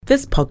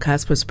This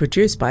podcast was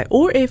produced by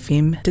OAR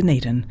FM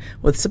Dunedin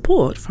with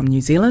support from New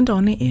Zealand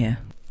On the Air.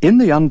 In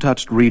the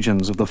untouched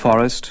regions of the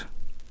forest,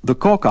 the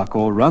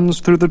kōkako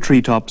runs through the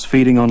treetops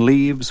feeding on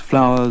leaves,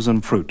 flowers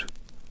and fruit.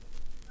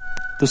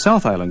 The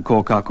South Island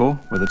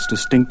kōkako, with its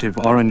distinctive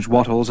orange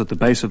wattles at the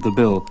base of the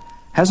bill,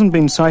 hasn't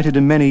been sighted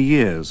in many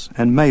years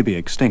and may be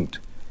extinct.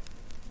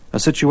 A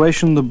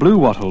situation the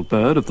blue-wattled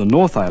bird of the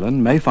North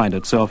Island may find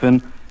itself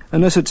in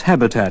unless its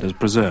habitat is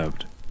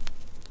preserved.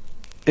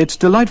 Its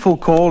delightful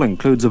call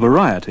includes a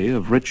variety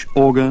of rich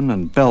organ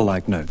and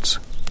bell-like notes.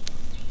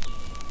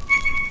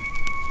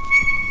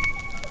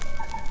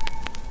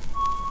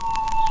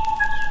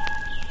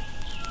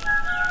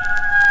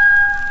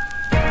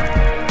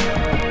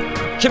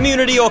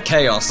 Community or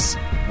chaos?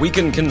 We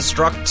can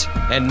construct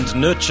and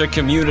nurture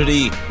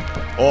community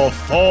or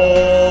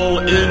fall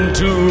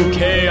into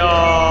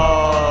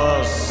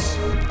chaos.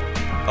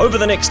 Over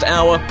the next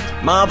hour,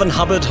 Marvin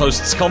Hubbard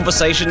hosts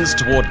conversations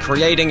toward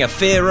creating a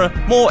fairer,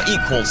 more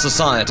equal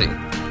society.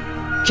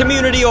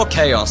 Community or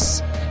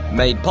chaos?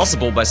 Made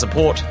possible by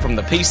support from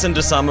the Peace and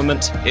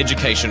Disarmament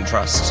Education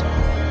Trust.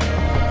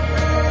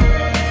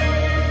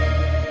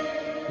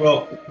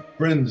 Well,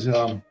 friends,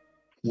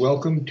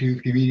 welcome to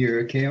Community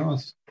or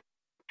Chaos.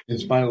 In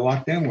spite of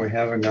lockdown, we're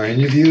having our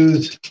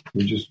interviews.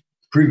 We're just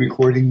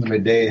pre-recording them a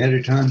day ahead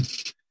of time.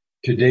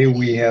 Today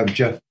we have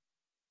Geoff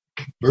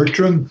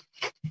Bertram,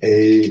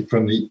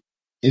 from the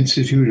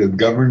Institute of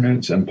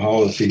Governance and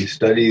Policy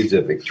Studies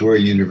at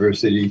Victoria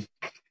University,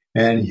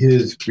 and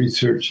his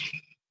research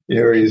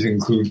areas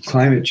include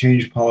climate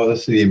change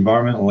policy,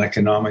 environmental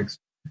economics,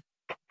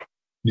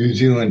 New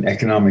Zealand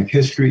economic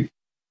history,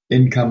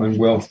 income and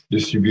wealth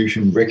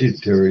distribution,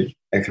 regulatory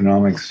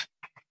economics,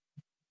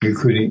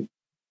 including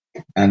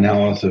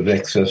analysis of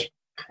excess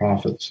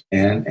profits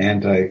and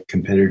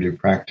anti-competitive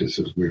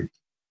practices with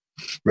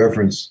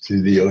reference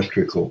to the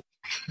electrical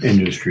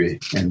industry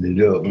and the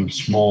development of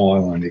small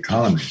island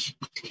economies.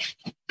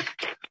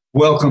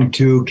 Welcome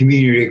to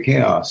Community of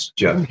Chaos,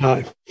 Geoff.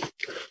 Hi.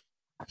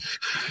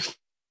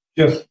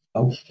 Geoff,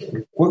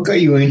 what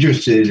got you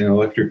interested in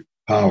electric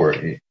power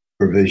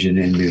provision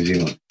in New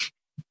Zealand?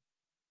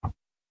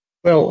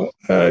 Well,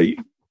 I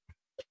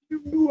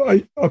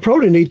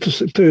probably need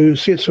to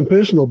set some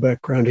personal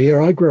background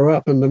here. I grew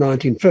up in the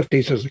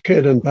 1950s as a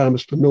kid in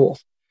Palmerston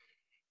North.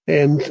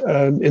 And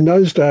in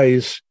those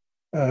days,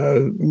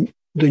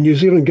 the New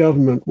Zealand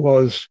government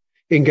was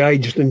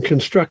engaged in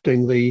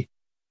constructing the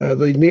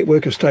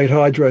network of state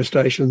hydro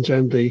stations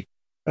and the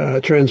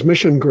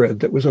transmission grid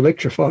that was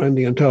electrifying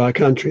the entire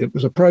country. It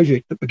was a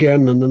project that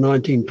began in the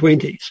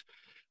 1920s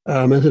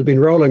and had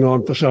been rolling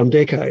on for some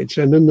decades.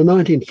 And in the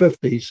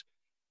 1950s,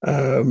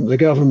 the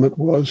government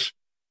was,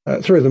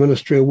 through the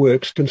Ministry of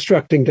Works,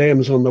 constructing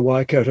dams on the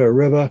Waikato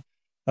River,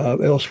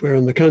 elsewhere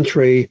in the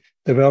country,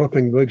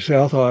 developing big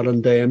South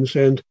Island dams.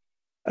 And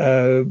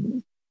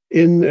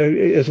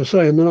as I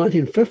say, in the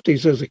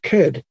 1950s as a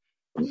kid,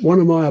 one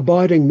of my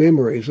abiding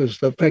memories is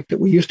the fact that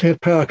we used to have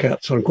power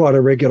cuts on quite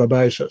a regular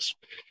basis.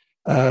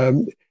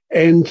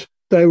 And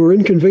they were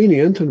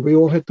inconvenient, and we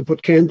all had to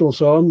put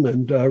candles on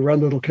and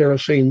run little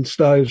kerosene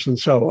stoves and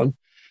so on.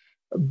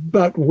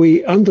 But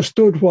we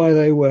understood why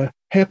they were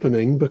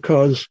happening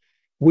because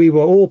we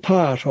were all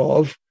part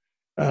of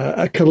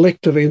a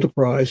collective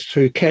enterprise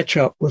to catch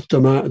up with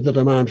the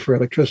demand for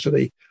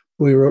electricity.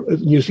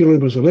 New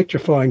Zealand was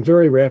electrifying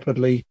very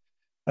rapidly.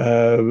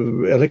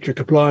 Electric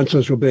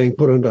appliances were being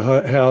put into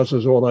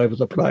houses all over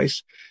the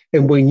place,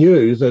 and we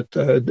knew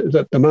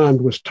that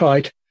demand was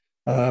tight,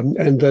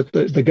 and that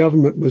the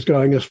government was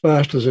going as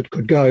fast as it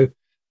could go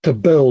to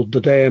build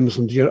the dams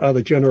and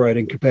other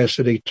generating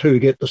capacity to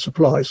get the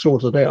supply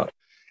sorted out.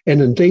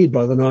 And indeed,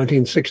 by the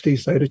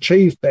 1960s, they'd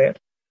achieved that,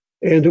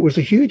 and it was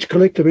a huge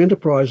collective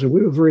enterprise, and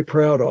we were very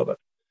proud of it,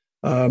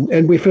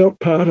 and we felt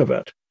part of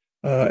it.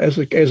 As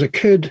a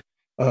kid,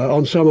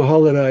 on summer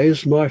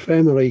holidays, my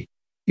family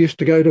used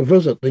to go to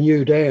visit the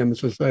new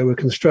dams as they were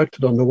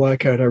constructed on the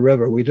Waikato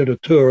River. We did a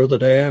tour of the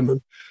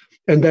dam,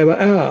 and they were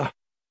our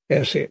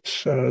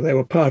assets. They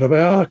were part of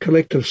our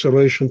collective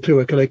solution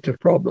to a collective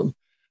problem.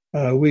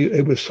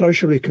 It was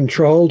socially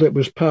controlled. It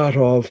was part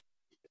of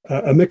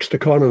a mixed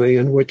economy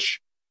in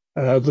which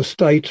the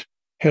state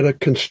had a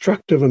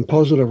constructive and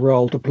positive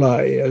role to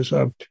play as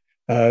the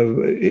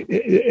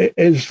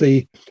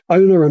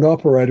owner and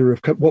operator of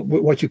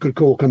what you could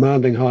call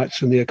commanding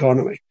heights in the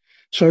economy.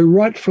 So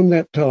right from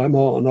that time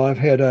on, I've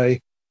had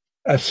a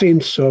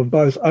sense of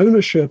both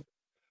ownership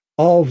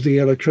of the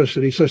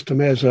electricity system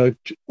as an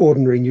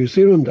ordinary New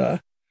Zealander,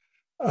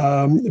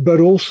 but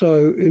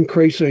also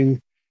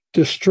increasing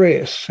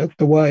distress at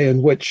the way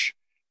in which,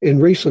 in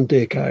recent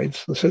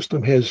decades, the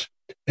system has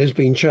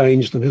been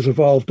changed and has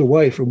evolved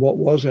away from what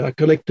was our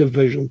collective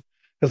vision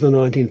of the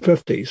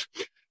 1950s.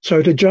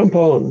 So to jump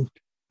on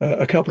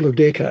a couple of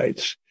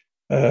decades,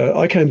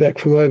 I came back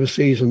from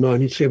overseas in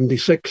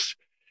 1976,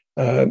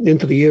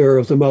 into the era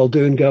of the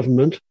Muldoon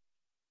government,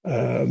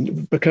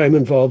 became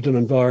involved in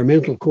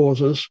environmental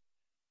causes,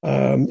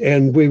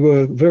 and we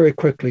were very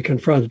quickly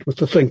confronted with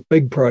the Think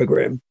Big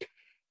program,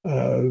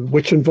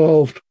 which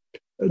involved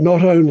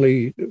not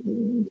only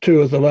two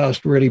of the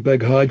last really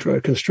big hydro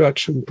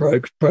construction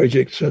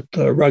projects at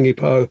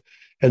Rangipo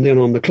and then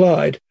on the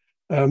Clyde,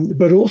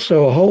 but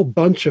also a whole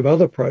bunch of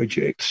other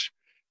projects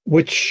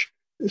which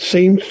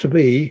seemed to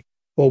be,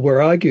 or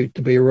were argued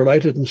to be,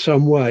 related in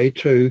some way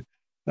to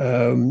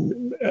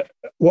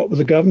what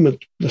the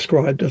government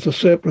described as a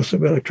surplus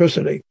of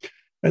electricity.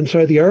 And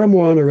so the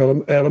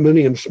Aramoana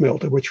aluminium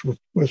smelter, which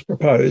was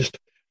proposed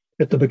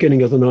at the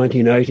beginning of the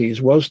 1980s,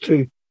 was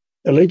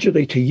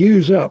allegedly to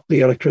use up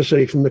the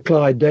electricity from the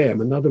Clyde Dam.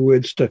 In other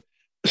words, to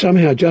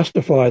somehow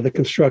justify the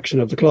construction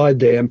of the Clyde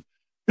Dam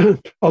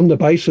on the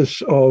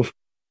basis of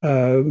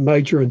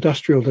major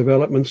industrial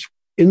developments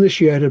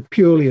initiated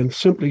purely and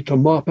simply to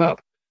mop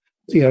up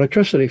the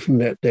electricity from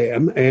that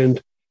dam.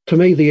 And to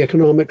me, the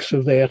economics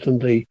of that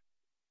and the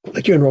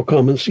general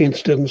common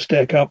sense didn't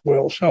stack up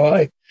well. So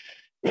I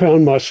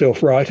found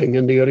myself writing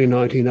in the early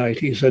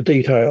 1980s a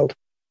detailed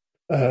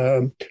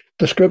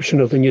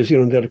description of the New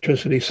Zealand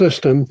electricity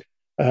system,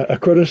 a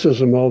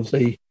criticism of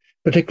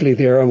particularly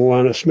the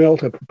Aramoana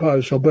smelter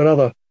proposal, but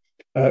other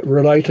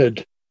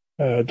related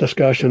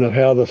discussion of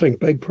how the Think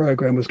Big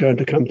program was going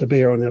to come to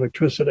bear on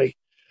electricity.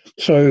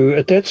 So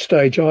at that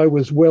stage, I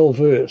was well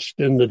versed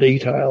in the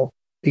detail,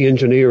 the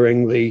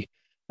engineering, the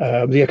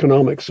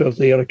economics of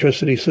the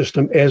electricity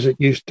system as it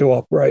used to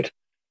operate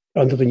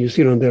under the New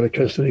Zealand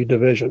Electricity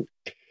Division.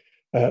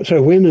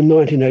 So when in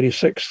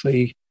 1986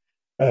 the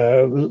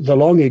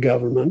Longi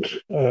government,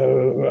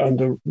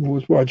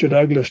 with Roger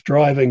Douglas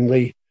driving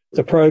the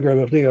program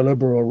of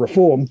neoliberal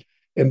reform,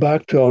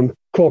 embarked on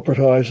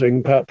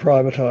corporatising, part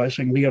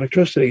privatising the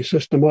electricity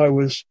system,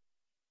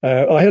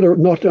 I had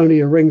not only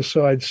a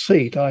ringside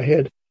seat, I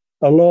had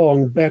a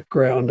long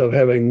background of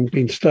having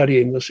been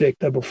studying the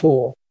sector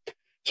before.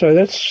 So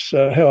that's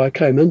how I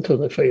came into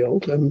the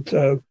field. And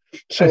so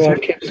I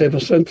kept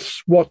ever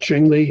since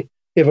watching the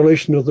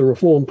evolution of the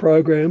reform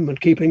program and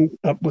keeping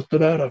up with the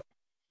data.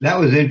 That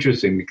was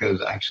interesting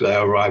because actually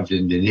I arrived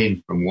in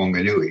Dunedin from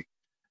Wanganui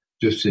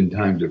just in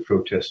time to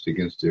protest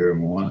against the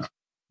Aramoana.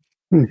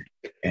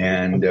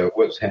 And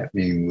what's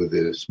happening with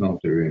the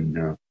smelter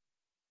in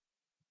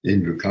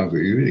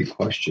Invercargill, you really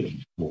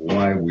question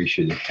why we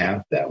should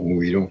have that when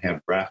we don't have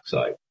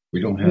bauxite.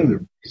 We don't have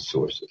the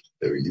resources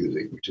they're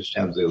using. We just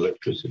have the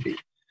electricity.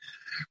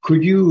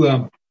 Could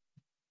you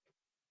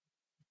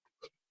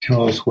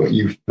tell us what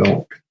you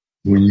felt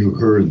when you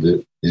heard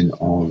that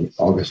on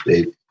August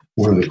 8th,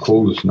 one of the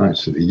coldest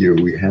nights of the year,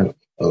 we had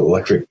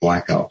electric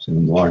blackouts in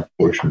a large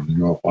portion of the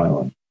North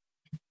Island,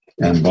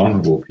 and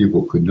vulnerable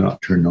people could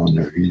not turn on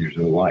their heaters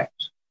or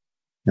lights.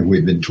 And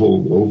we've been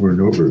told over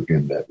and over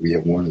again that we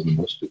have one of the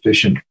most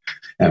efficient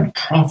and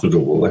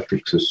profitable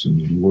electric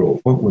systems in the world.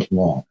 What went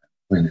wrong?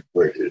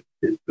 Where did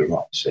the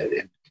wrong set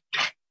in?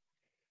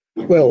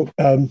 Well,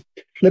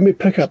 let me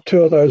pick up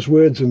two of those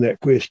words in that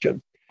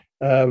question.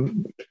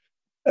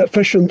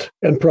 Efficient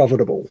and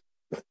profitable.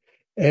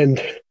 And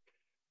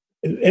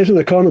as an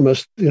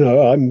economist,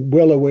 I'm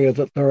well aware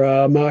that there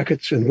are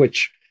markets in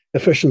which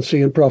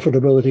efficiency and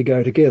profitability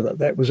go together.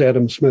 That was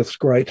Adam Smith's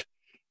great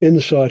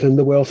insight in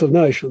The Wealth of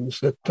Nations,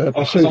 that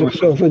pursuit of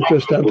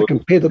self-interest under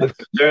competitive...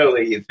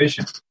 Necessarily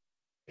efficient.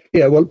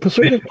 Yeah, well,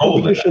 pursuit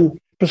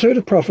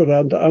of profit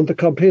under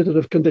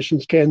competitive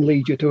conditions can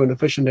lead you to an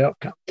efficient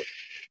outcome.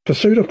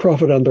 Pursuit of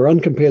profit under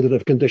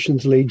uncompetitive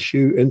conditions leads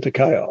you into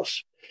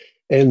chaos.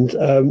 And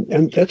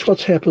that's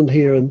what's happened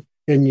here in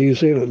New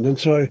Zealand. And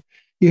so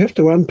you have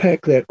to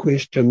unpack that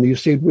question. You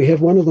said we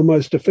have one of the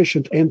most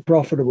efficient and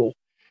profitable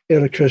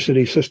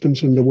electricity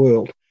systems in the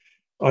world.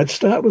 I'd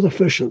start with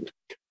efficient.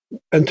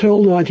 Until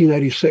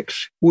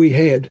 1986, we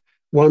had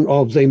one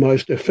of the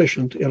most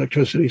efficient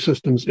electricity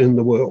systems in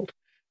the world.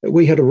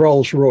 We had a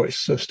Rolls-Royce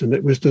system.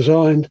 It was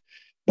designed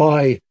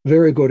by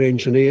very good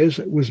engineers.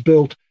 It was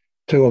built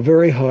to a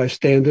very high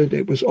standard.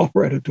 It was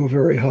operated to a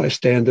very high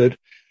standard.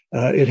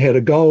 It had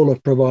a goal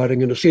of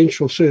providing an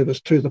essential service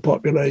to the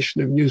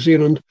population of New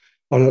Zealand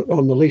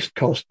on the least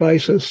cost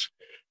basis.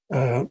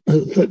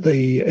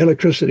 The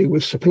electricity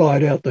was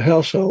supplied out to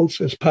households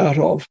as part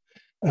of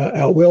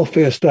our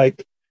welfare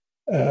state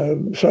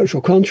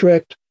social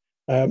contract.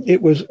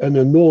 It was an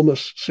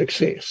enormous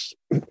success.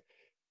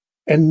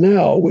 And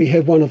now we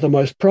have one of the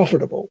most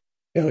profitable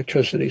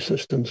electricity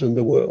systems in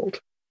the world,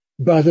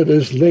 but it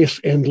is less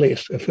and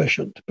less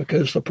efficient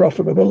because the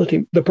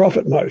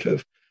profit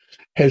motive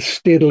has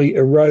steadily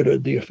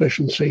eroded the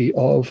efficiency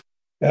of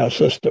our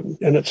system.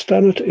 And it's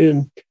done it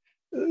in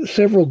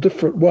several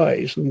different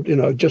ways. And,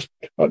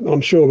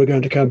 I'm sure we're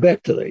going to come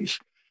back to these.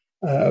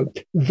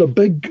 The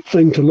big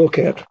thing to look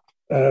at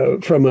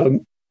from a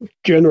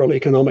general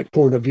economic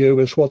point of view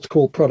is what's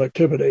called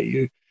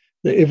productivity.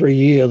 Every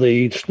year,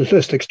 the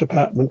Statistics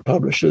Department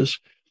publishes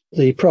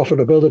the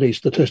profitability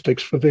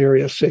statistics for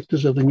various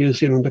sectors of the New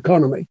Zealand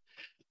economy.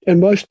 And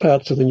most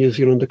parts of the New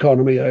Zealand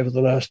economy over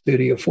the last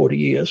 30 or 40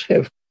 years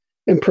have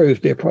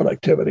improved their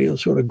productivity in a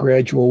sort of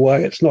gradual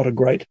way. It's not a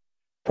great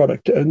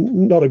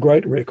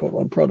record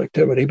on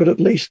productivity, but at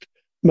least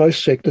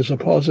most sectors are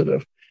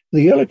positive.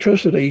 The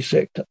electricity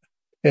sector,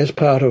 as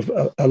part of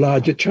a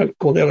larger chunk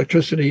called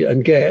electricity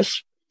and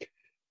gas,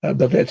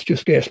 but that's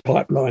just gas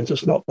pipelines.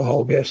 It's not the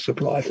whole gas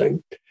supply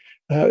thing.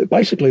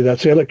 Basically,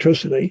 that's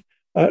electricity.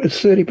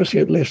 It's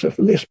 30%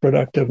 less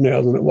productive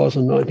now than it was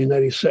in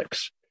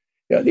 1986.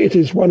 It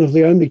is one of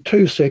the only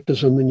two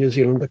sectors in the New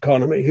Zealand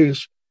economy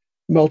whose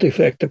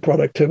multi-factor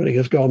productivity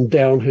has gone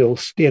downhill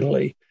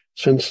steadily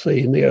since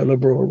the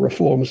neoliberal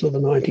reforms of the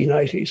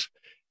 1980s.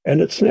 And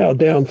it's now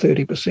down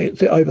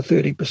 30%, over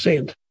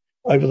 30%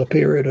 over the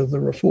period of the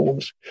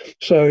reforms.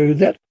 So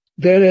that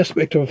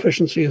aspect of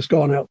efficiency has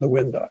gone out the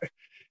window.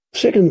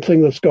 Second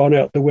thing that's gone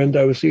out the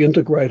window is the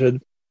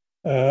integrated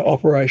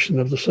operation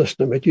of the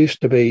system. It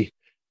used to be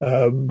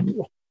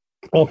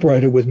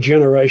operated with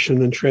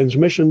generation and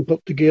transmission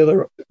put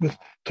together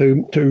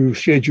to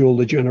schedule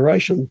the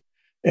generation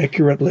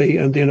accurately,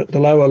 and then at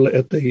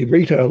the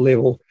retail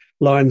level,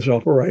 lines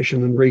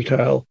operation and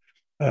retail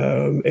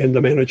and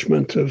the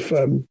management of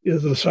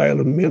the sale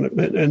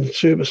and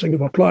servicing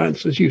of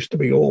appliances used to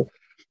be all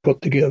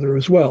put together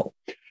as well.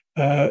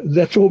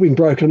 That's all been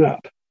broken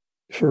up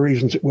for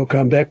reasons that we'll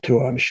come back to,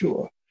 I'm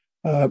sure.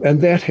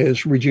 And that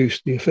has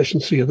reduced the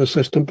efficiency of the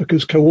system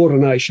because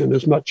coordination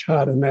is much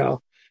harder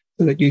now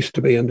than it used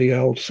to be in the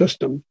old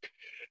system.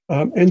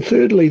 And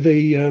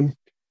thirdly,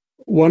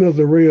 one of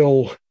the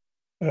real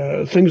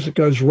things that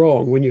goes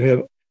wrong when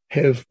you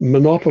have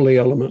monopoly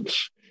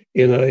elements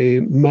in a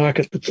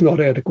market that's not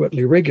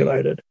adequately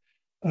regulated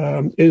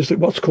is that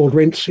what's called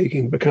rent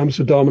seeking becomes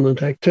the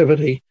dominant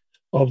activity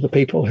of the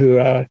people who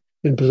are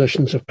in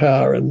positions of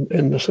power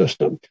in the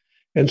system.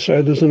 And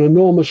so there's an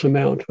enormous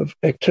amount of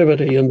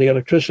activity in the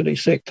electricity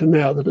sector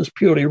now that is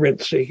purely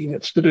rent seeking.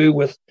 It's to do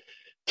with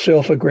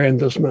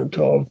self-aggrandizement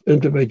of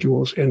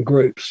individuals and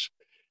groups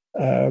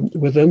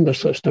within the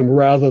system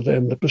rather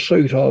than the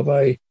pursuit of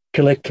a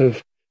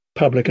collective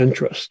public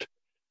interest.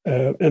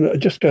 And I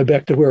just go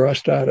back to where I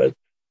started.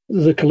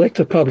 The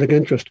collective public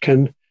interest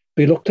can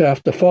be looked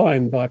after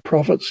fine by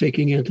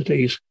profit-seeking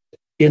entities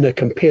in a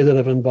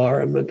competitive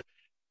environment.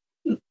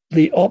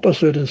 The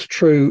opposite is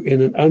true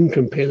in an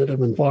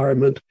uncompetitive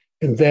environment,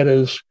 and that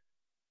is,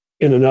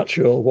 in a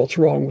nutshell, what's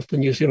wrong with the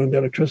New Zealand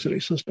electricity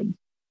system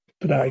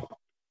today.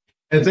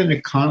 As an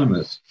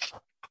economist,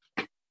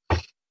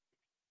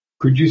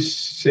 could you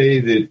say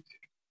that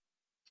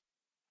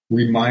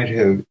we might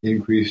have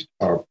increased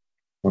our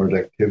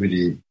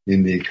productivity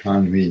in the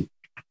economy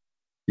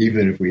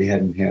even if we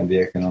hadn't had the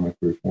economic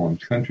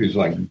reforms? Countries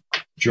like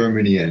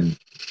Germany and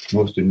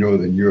most of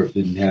Northern Europe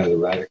didn't have the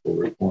radical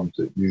reforms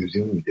that New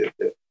Zealand did,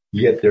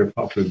 yet their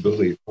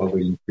profitability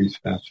probably increased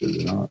faster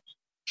than ours.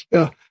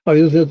 Yeah,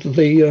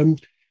 the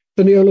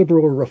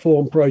neoliberal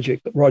reform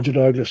project that Roger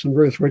Douglas and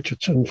Ruth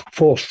Richardson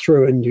forced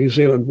through in New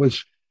Zealand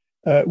was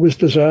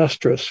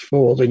disastrous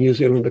for the New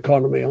Zealand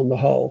economy on the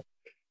whole.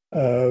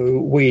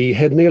 We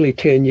had nearly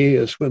 10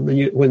 years when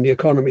the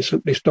economy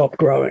simply stopped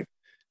growing,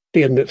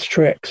 dead in its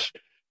tracks.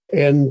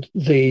 And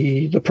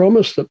the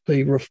promise that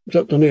the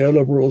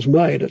neoliberals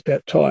made at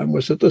that time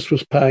was that this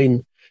was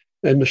pain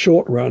in the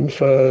short run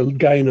for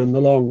gain in the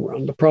long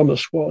run. The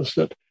promise was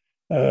that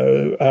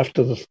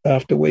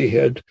after we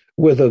had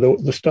withered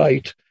the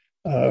state,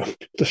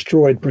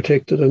 destroyed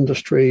protected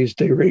industries,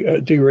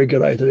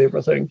 deregulated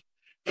everything,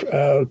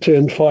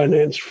 turned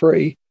finance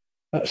free,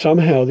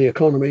 somehow the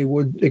economy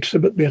would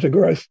exhibit better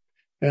growth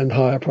and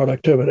higher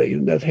productivity.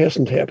 And that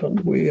hasn't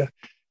happened. We,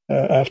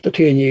 after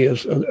 10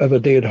 years of a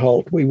dead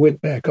halt, we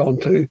went back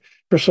onto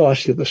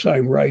precisely the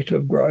same rate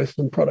of growth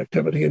and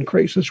productivity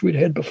increases we'd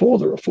had before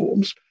the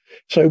reforms.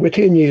 So we're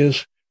 10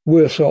 years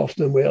worse off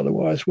than we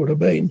otherwise would have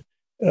been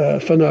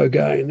for no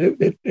gain.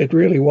 It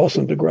really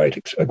wasn't a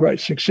great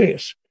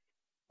success.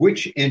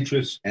 Which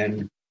interests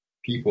and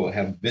people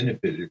have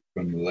benefited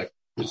from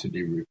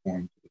electricity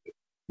reforms of the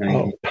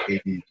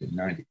 1980s and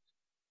 90s?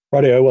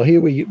 Rightio. Well,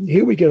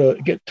 here we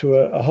get to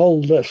a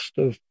whole list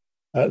of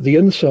the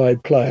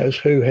inside players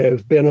who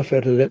have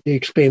benefited at the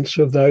expense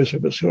of those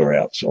of us who are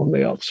on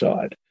the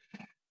outside.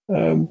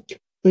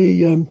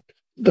 The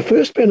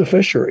first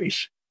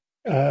beneficiaries,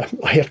 I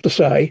have to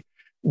say,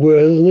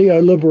 were the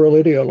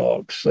neoliberal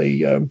ideologues,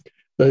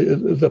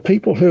 the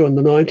people who in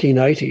the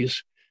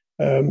 1980s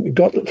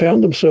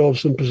found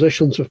themselves in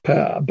positions of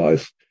power,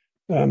 both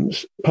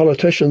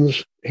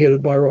politicians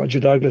headed by Roger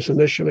Douglas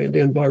initially and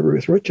then by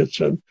Ruth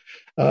Richardson,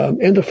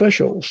 and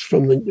officials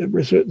from the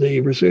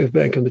Reserve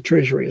Bank and the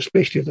Treasury,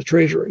 especially the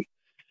Treasury,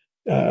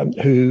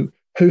 who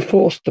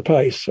forced the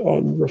pace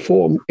on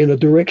reform in a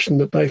direction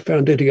that they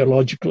found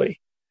ideologically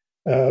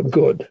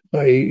good.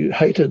 They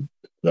hated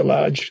the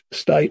large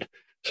state,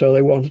 so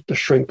they wanted to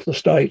shrink the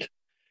state.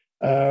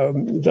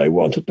 They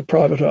wanted to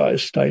privatise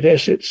state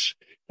assets.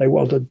 They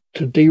wanted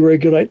to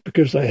deregulate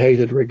because they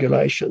hated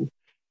regulation.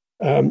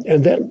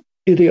 And that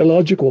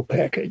ideological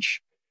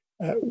package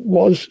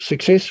was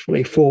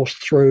successfully forced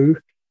through.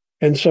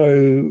 And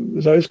so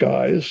those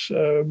guys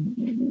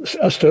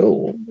are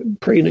still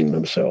preening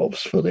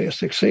themselves for their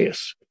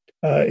success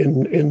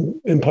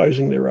in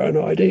imposing their own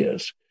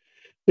ideas.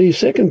 The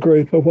second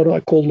group are what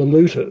I call the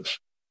looters.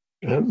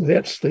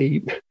 That's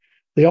the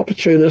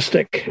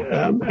opportunistic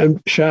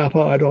and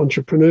sharp-eyed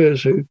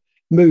entrepreneurs who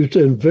moved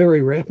in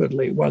very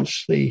rapidly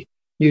once the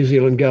New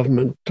Zealand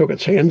government took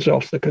its hands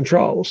off the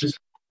controls.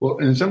 Well,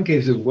 in some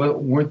cases,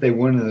 weren't they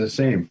one and the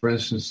same? For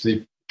instance,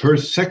 the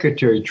first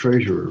Secretary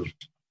Treasurer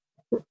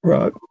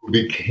Right.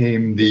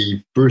 became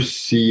the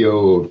first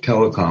CEO of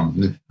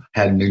Telecom,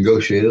 had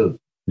negotiated.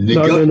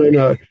 No,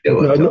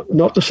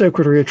 not the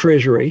Secretary of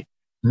Treasury.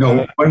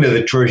 No, one of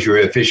the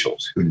Treasury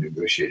officials who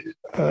negotiated.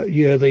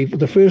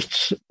 The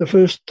first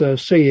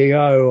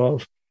CEO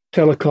of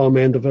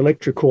Telecom and of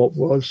Electricorp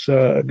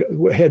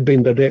had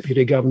been the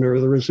Deputy Governor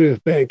of the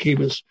Reserve Bank. He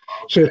was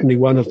certainly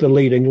one of the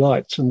leading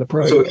lights in the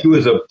program. So he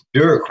was a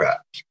bureaucrat.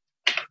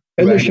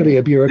 Initially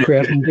a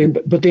bureaucrat,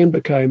 but then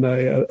became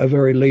a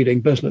very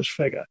leading business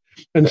figure.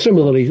 And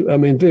similarly, I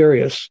mean,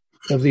 various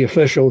of the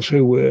officials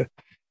who were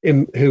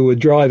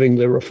driving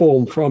the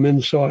reform from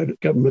inside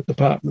government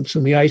departments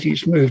in the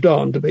 80s moved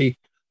on to be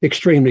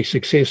extremely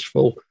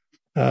successful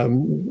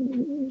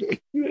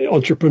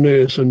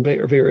entrepreneurs in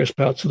various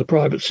parts of the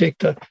private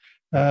sector.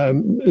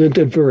 It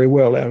did very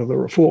well out of the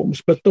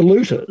reforms. But the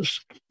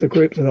looters, the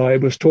group that I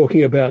was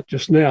talking about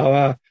just now,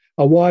 are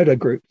a wider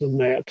group than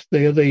that.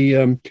 They're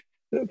the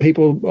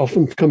people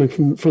often coming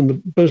from the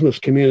business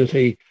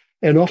community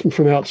and often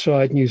from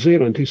outside New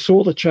Zealand who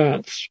saw the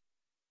chance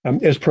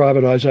as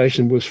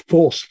privatisation was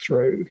forced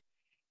through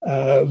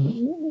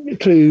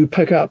to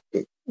pick up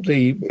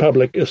the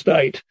public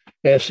estate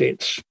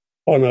assets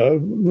on a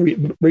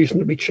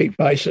reasonably cheap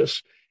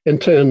basis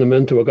and turn them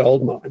into a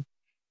gold mine.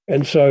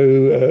 And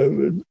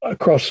so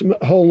across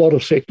a whole lot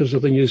of sectors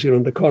of the New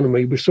Zealand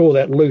economy, we saw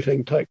that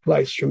looting take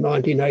place from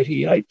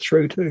 1988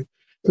 through to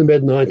the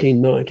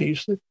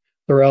mid-1990s.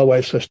 The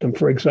railway system,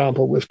 for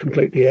example, was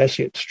completely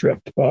asset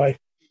stripped by,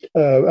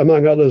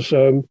 among others,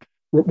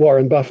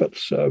 Warren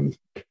Buffett's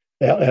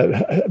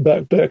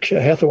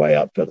Berkshire Hathaway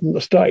outfit in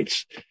the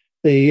States.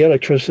 The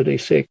electricity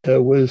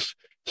sector was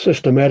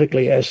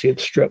systematically asset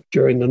stripped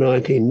during the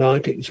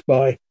 1990s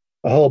by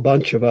a whole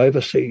bunch of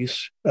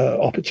overseas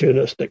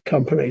opportunistic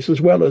companies,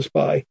 as well as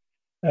by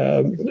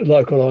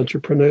local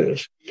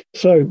entrepreneurs.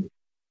 So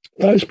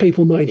those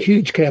people made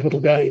huge capital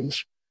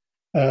gains,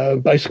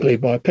 basically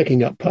by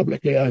picking up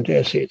publicly owned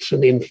assets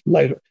and then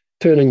later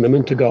turning them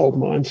into gold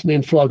mines and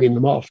then flogging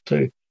them off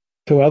to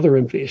other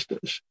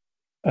investors.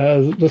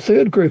 The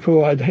third group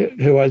who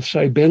I'd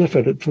say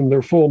benefited from the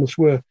reforms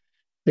were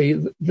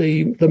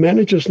the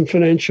managers and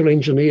financial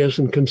engineers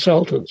and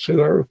consultants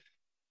who are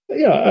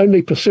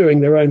only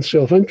pursuing their own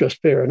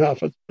self-interest, fair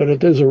enough, but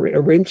it is a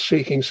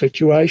rent-seeking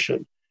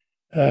situation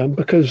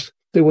because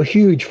there were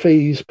huge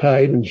fees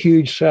paid and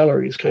huge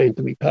salaries came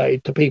to be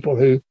paid to people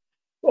who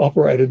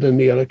operated in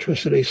the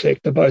electricity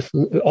sector, both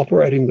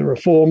operating the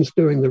reforms,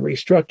 doing the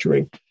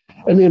restructuring,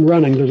 and then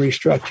running the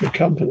restructured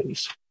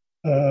companies,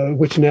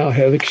 which now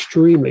have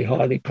extremely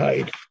highly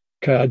paid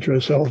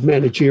cadres of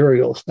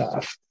managerial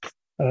staff,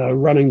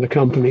 running the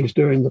companies,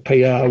 doing the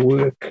PR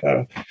work,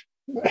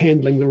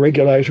 handling the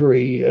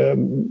regulatory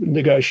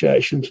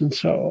negotiations and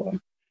so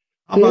on.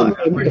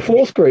 And the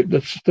fourth group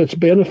that's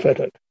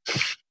benefited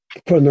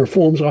from the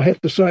reforms, I have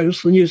to say,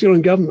 is the New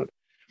Zealand government.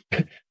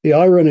 The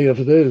irony of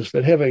it is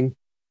that having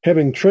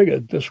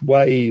triggered this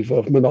wave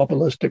of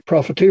monopolistic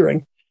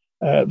profiteering,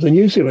 the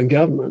New Zealand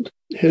government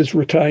has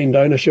retained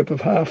ownership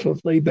of half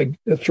of the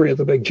three of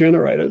the big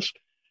generators,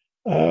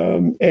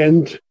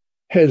 and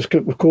has,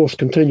 of course,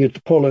 continued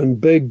to pull in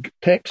big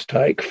tax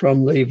take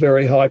from the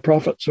very high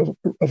profits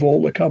of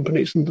all the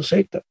companies in the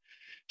sector.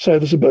 So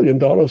there's $1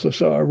 billion or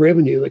so of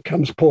revenue that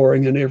comes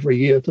pouring in every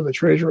year to the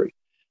Treasury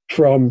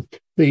from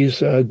these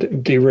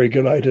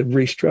deregulated,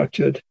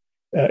 restructured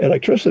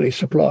electricity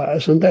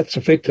suppliers, and that's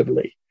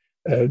effectively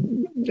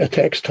a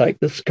tax take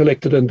that's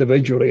collected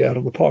individually out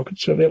of the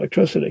pockets of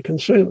electricity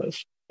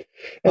consumers.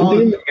 And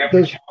then the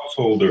average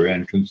householder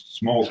and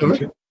small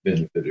consumer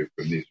benefited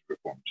from these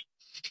reforms.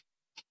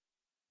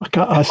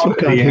 I still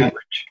can't the hear.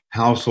 Average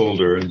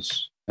householder and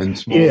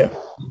small. Yeah.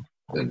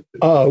 Benefited.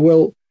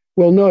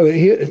 Well, no.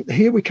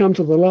 Here we come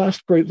to the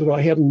last group that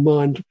I had in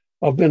mind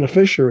of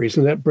beneficiaries,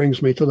 and that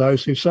brings me to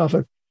those who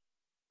suffered.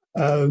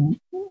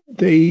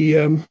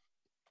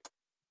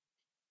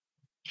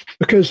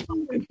 Because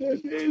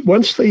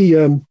once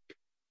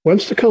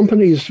the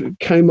companies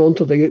came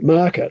onto the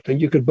market and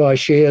you could buy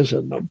shares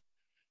in them,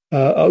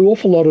 an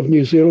awful lot of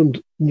New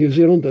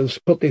Zealanders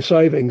put their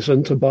savings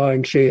into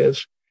buying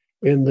shares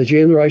in the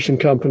generation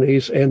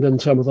companies and in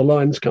some of the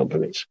lines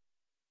companies.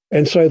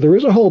 And so there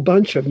is a whole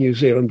bunch of New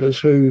Zealanders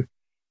who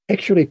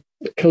actually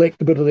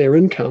collect a bit of their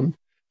income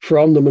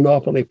from the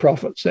monopoly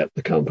profits that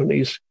the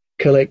companies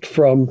collect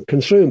from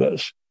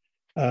consumers.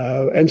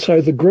 And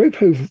so the group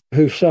who've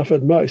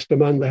suffered most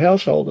among the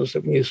householders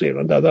of New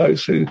Zealand are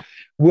those who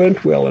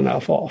weren't well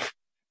enough off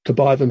to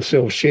buy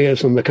themselves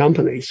shares in the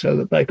company so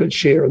that they could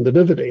share in the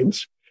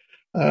dividends,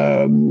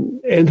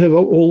 and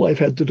all they've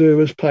had to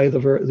do is pay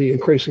the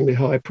increasingly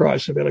high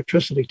price of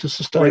electricity to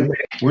sustain them.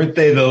 Weren't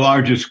they the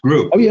largest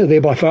group? Oh, yeah,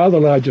 they're by far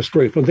the largest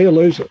group, and they're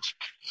losers.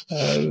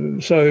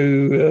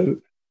 The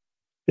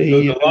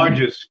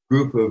largest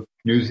group of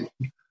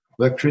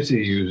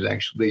electricity users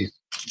actually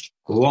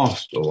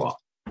lost a lot.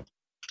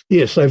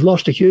 Yes, they've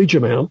lost a huge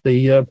amount.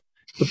 The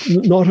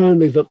not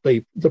only that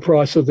the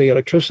price of the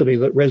electricity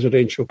that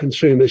residential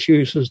consumers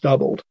use has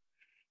doubled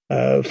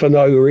for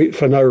no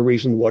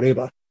reason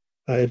whatever.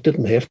 It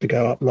didn't have to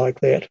go up like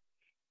that.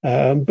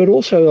 But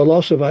also a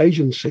loss of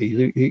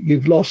agency.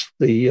 You've lost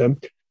the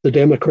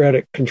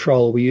democratic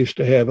control we used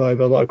to have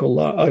over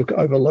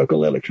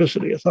local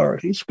electricity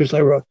authorities, because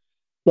they were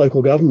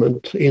local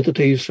government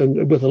entities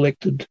and with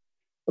elected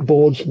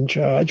boards in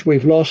charge.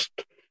 We've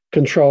lost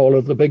control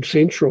of the big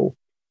central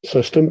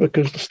system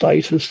because the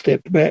state has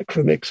stepped back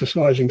from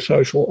exercising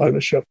social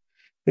ownership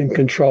and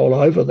control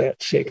over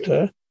that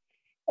sector.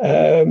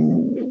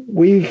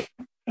 We've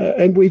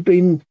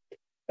been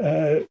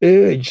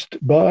urged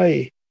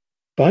by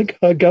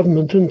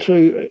government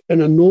into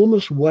an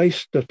enormous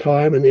waste of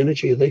time and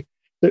energy,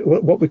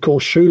 what we call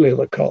shoe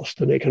leather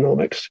cost in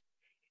economics,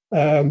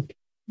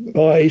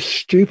 by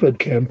stupid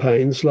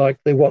campaigns like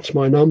the What's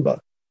My Number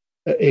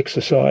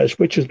exercise,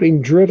 which has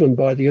been driven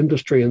by the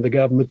industry and the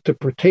government to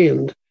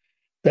pretend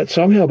that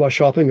somehow by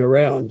shopping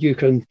around you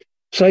can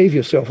save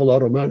yourself a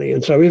lot of money,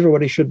 and so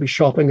everybody should be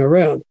shopping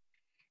around.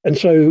 And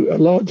so a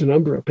large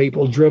number of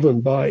people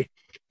driven by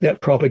that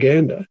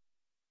propaganda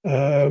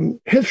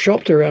have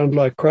shopped around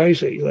like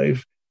crazy.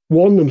 They've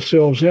worn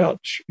themselves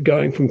out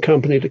going from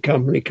company to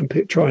company,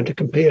 trying to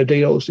compare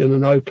deals in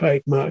an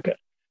opaque market.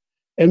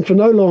 And for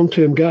no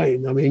long-term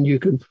gain. I mean, you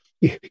can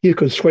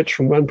switch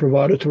from one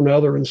provider to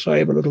another and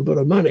save a little bit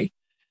of money.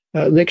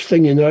 Next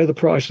thing you know, the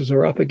prices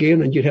are up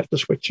again and you'd have to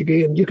switch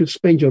again. You could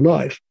spend your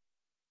life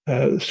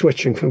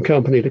switching from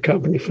company to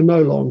company for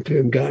no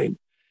long-term gain.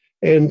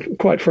 And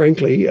quite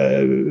frankly,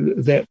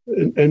 that,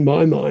 in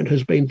my mind,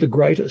 has been the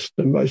greatest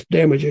and most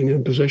damaging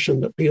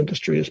imposition that the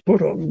industry has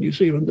put on New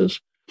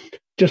Zealanders,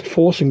 just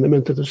forcing them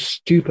into this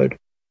stupid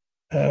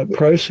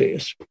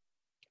process,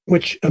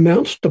 which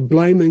amounts to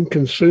blaming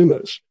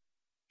consumers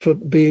for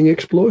being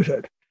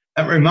exploited.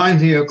 That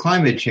reminds me of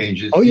climate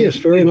change. Oh, yes,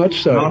 very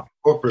much so. Not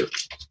corporate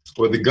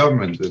or the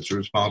government that's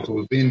responsible,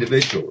 it's the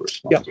individual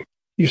responsible. Yep.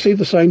 You see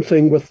the same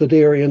thing with the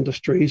dairy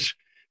industry's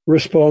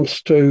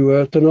response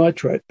to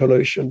nitrate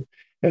pollution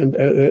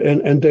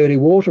and dirty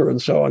water and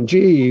so on.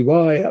 Gee,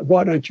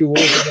 why don't you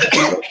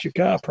wash your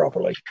car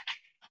properly?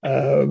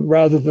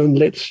 Rather than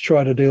let's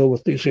try to deal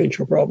with the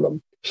essential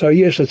problem. So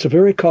yes, it's a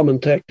very common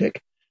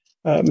tactic.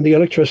 The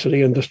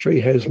electricity industry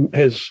has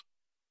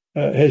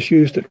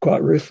used it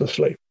quite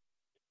ruthlessly.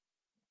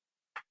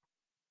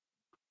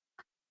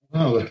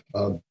 Well,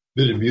 a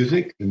bit of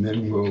music, and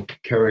then we'll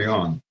carry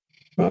on.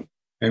 Right.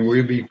 And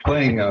we'll be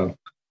playing a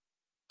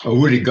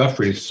Woody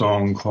Guthrie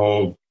song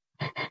called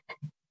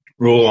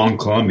Roll on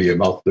Columbia,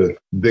 about the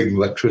big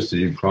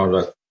electricity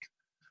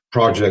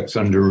projects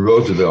under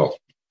Roosevelt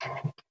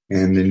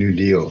and the New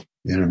Deal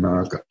in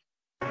America.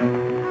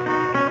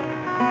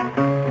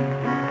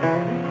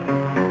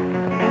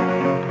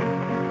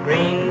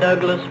 Green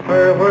Douglas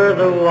fir where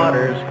the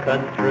waters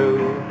cut through,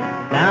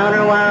 down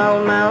her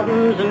wild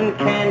mountains and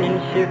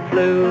canyons she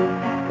flew,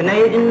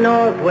 Canadian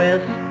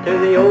Northwest to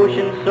the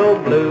ocean so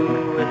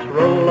blue. It's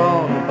roll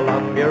on,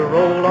 Columbia,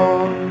 roll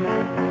on.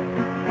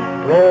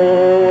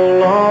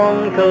 Roll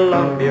on,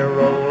 Columbia,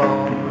 roll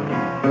on.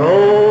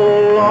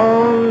 Roll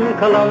on,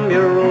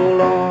 Columbia,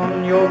 roll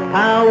on. Your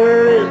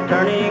power is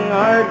turning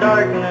our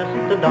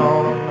darkness to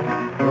dawn.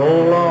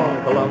 Roll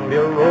on,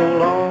 Columbia,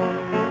 roll on.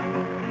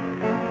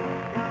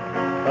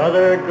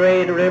 Other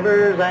great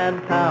rivers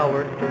add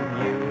power to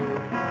you,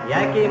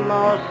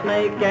 Yakima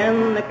Snake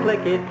and the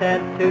Clicky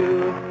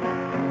Tattoo,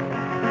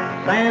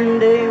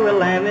 Sandy,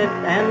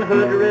 Willamette, and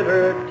Hood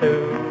River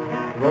too.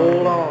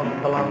 Roll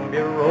on,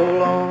 Columbia,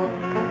 roll on.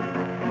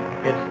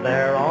 It's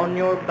there on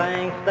your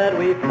banks that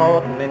we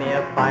fought many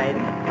a fight,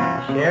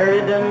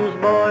 Sheridan's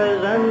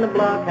boys and the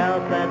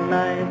blockhouse that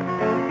night.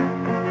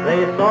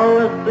 They saw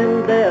us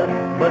in death,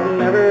 but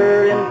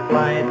never in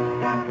flight.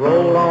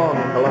 Roll on,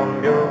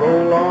 Columbia,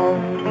 roll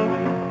on.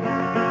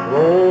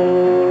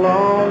 Roll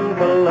on,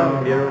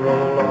 Columbia,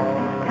 roll on.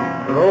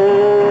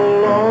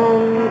 Roll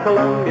on,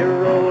 Columbia,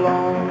 roll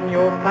on.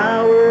 Your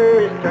power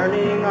is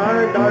turning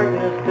our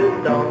darkness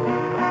to dawn.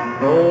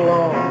 Roll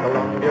on,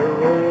 Columbia,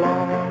 roll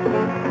on.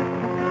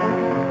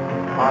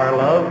 Our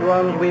loved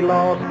ones we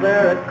lost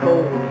there at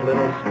Cole's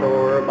little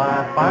store,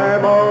 by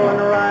fireball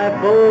and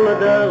rifle, a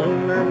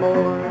dozen or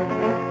more.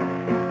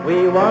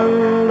 We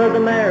won by the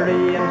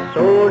Mary and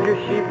soldiers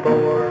she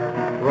bore.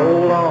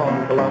 Roll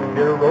on,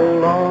 Columbia,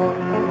 roll on.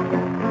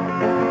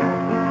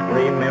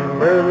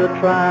 Remember the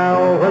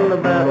trial when the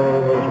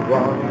battle was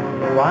won,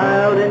 the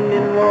wild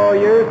Indian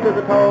warriors to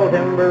the tall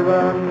timber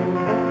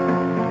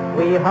run.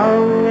 We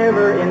hung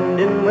every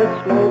Indian with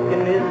smoke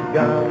in his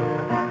gun.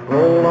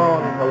 Roll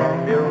on,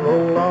 Columbia,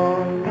 roll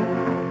on.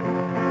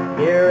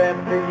 Year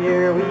after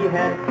year we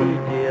had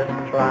tedious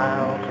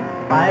trials,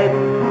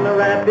 fighting the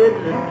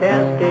rapids and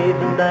cascades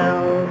and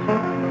downs.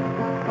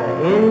 The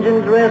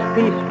Injuns rest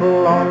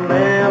peaceful on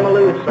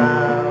Mamaloo's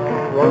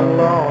Isle.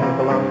 Roll on,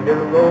 Columbia,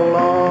 roll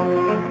on.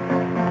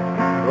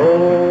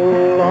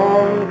 Roll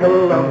on,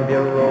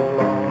 Columbia, roll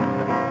on.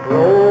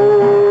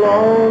 Roll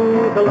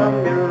on,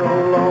 Columbia,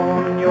 roll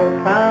on. Your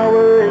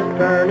power is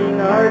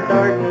turning our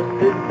darkness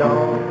to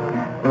dawn.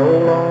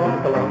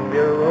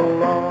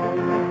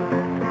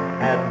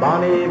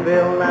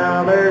 Bonneville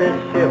now there is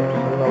ships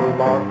in the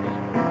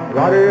locks.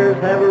 Waters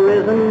have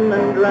arisen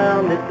and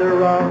drowned the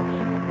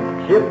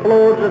rocks.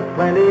 Shiploads of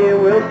plenty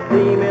will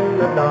steam in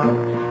the docks.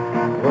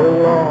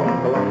 Roll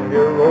on,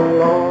 Columbia,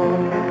 roll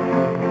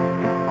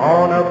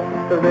on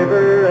up the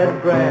river at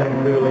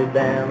Grand Coulee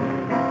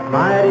Dam.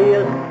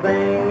 Mightiest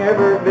thing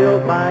ever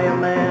built by a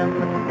man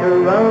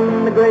to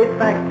run the great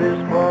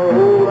factories for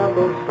old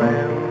Uncle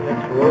Sam.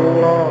 It's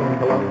roll on,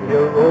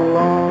 Columbia, roll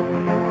on.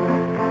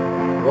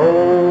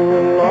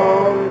 Roll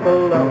on,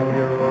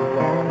 Columbia, roll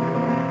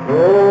on.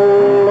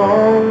 Roll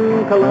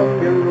on,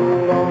 Columbia,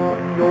 roll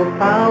on. Your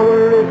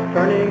power is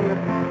turning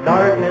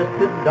darkness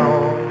to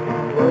dawn.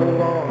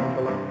 Roll on,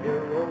 Columbia,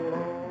 roll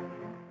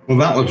on. Well,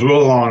 that was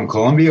Roll On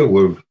Columbia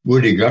with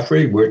Woody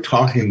Guthrie. We're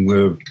talking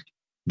with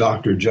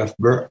Dr. Geoff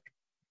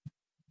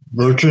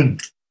Bertram,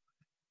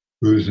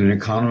 who's an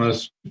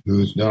economist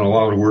who's done a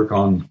lot of work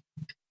on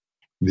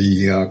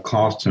the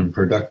cost and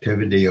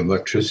productivity of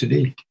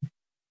electricity.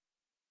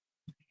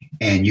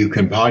 And you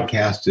can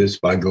podcast this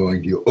by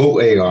going to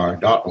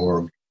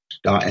oar.org.nz,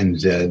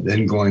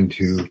 then going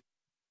to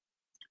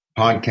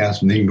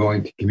podcast, and then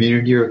going to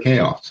Community or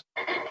Chaos.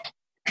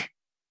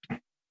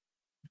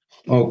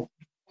 Oh,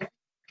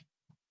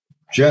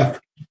 Geoff,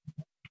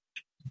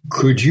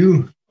 could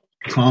you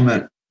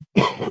comment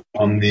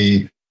on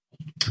the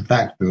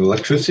fact that the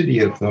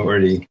Electricity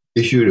Authority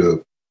issued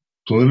a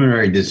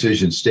preliminary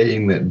decision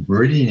stating that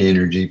Meridian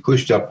Energy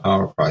pushed up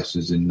power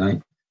prices in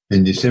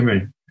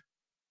December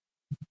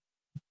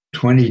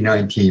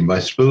 2019 by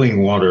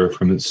spilling water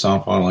from its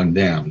South Island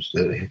dams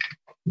that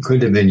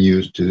could have been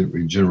used to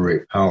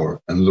regenerate power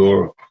and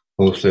lower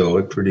wholesale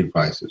electricity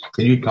prices.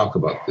 Can you talk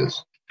about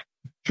this?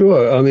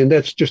 Sure. I mean,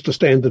 that's just a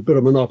standard bit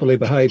of monopoly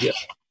behaviour.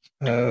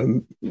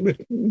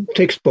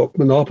 Textbook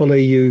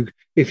monopoly,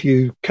 if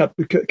you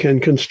can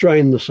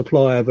constrain the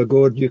supply of a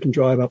good, you can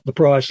drive up the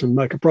price and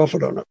make a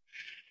profit on it.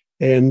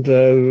 And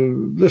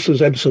this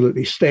is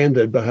absolutely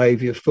standard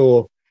behaviour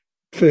for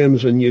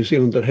firms in New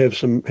Zealand that have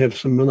some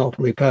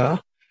monopoly power.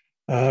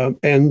 And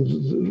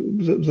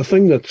the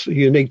thing that's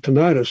unique to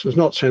notice is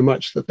not so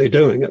much that they're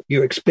doing it.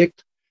 You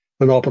expect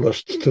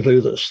monopolists to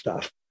do this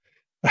stuff.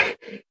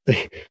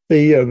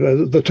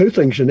 The two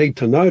things you need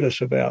to notice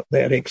about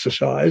that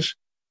exercise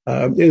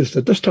is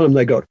that this time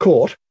they got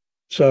caught.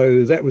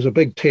 So that was a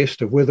big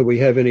test of whether we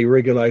have any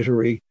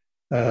regulatory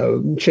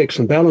checks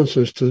and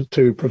balances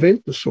to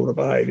prevent this sort of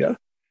behaviour.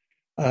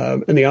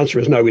 And the answer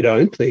is no, we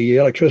don't. The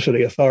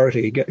Electricity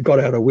Authority got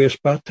out a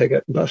West bus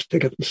ticket and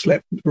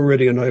slapped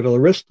Meridian over the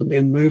wrist and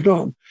then moved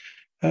on.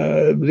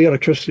 The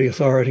Electricity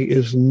Authority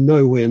is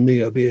nowhere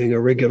near being a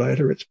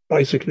regulator. It's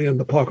basically in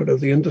the pocket of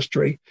the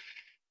industry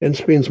and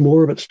spends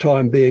more of its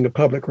time being a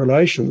public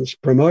relations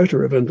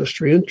promoter of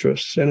industry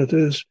interests than it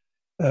is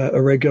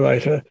a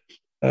regulator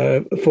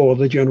for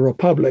the general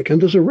public.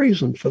 And there's a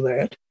reason for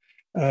that.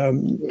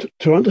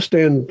 To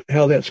understand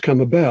how that's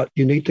come about,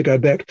 you need to go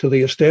back to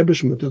the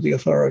establishment of the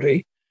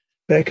authority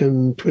back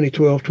in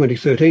 2012,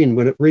 2013,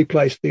 when it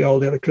replaced the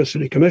old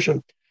Electricity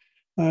Commission.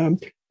 And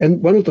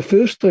one of the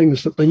first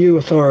things that the new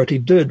authority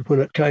did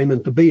when it came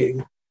into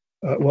being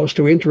was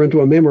to enter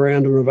into a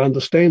memorandum of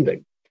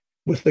understanding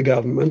with the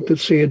government that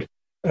said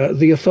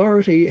the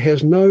authority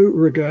has no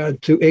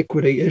regard to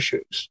equity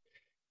issues.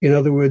 In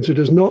other words, it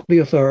is not the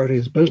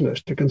authority's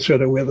business to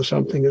consider whether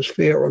something is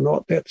fair or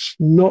not. That's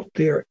not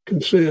their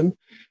concern.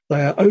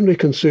 They are only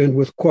concerned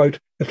with, quote,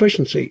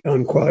 efficiency,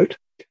 unquote.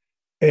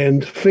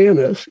 And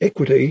fairness,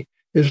 equity,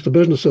 is the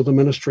business of the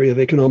Ministry of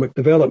Economic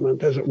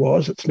Development, as it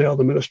was. It's now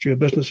the Ministry of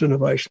Business,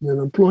 Innovation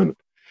and Employment,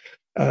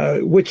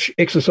 which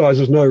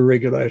exercises no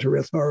regulatory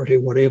authority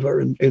whatever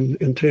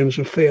in terms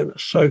of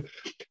fairness. So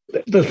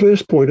the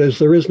first point is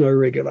there is no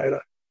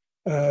regulator.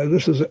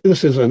 This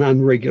is an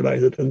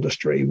unregulated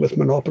industry with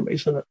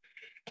monopolies in it.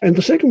 And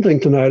the second thing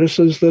to notice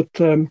is that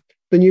the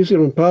New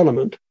Zealand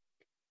Parliament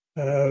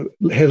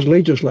has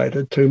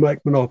legislated to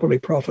make monopoly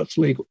profits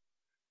legal.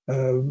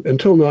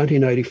 Until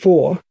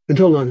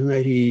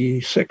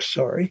 1986,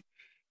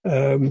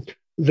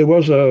 there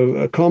was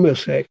a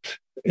Commerce Act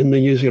in the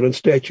New Zealand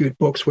statute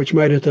books which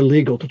made it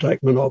illegal to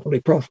take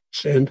monopoly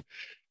profits, and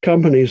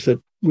companies that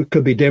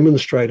could be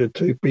demonstrated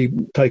to be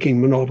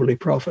taking monopoly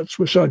profits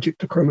were subject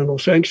to criminal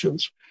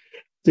sanctions.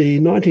 The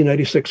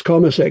 1986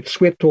 Commerce Act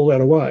swept all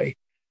that away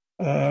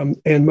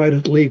and made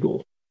it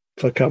legal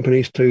for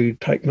companies to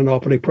take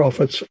monopoly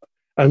profits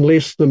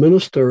unless the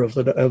Minister of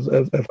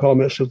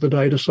Commerce of the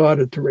day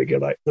decided to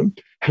regulate them.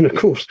 And of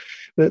course,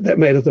 that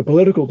made it a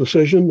political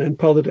decision, and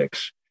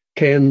politics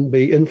can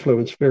be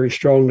influenced very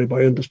strongly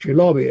by industry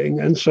lobbying.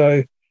 And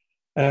so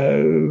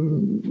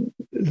the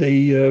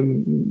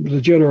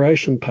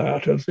generation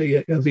part of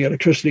the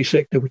electricity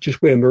sector, which is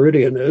where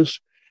Meridian is,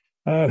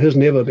 has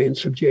never been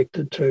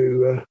subjected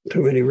to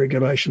any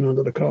regulation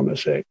under the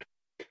Commerce Act.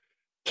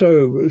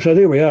 So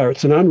there we are.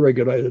 It's an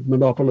unregulated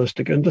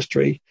monopolistic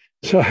industry.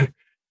 So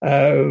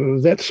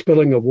that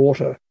spilling of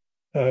water,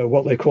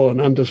 what they call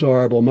an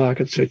undesirable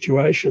market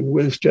situation,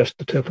 was just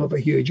the tip of a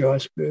huge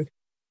iceberg.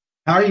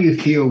 How do you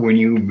feel when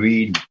you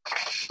read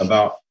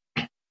about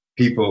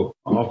people,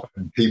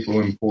 often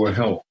people in poor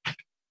health,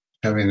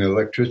 having the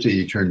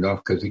electricity turned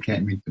off because they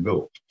can't meet the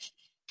bill.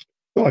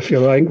 I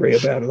feel angry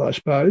about it, I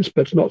suppose,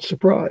 but not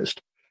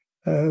surprised.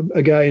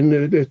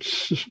 Again,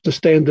 it's the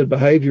standard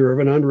behaviour of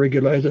an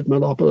unregulated,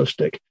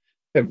 monopolistic,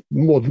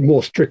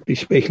 more strictly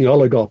speaking,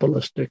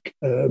 oligopolistic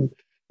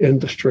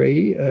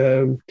industry.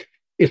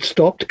 It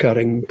stopped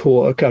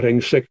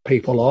cutting sick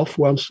people off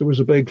once there was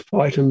a big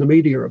fight in the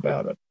media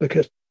about it,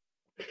 because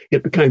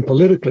it became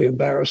politically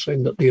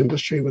embarrassing that the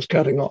industry was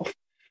cutting off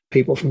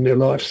people from their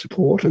life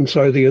support. And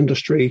so the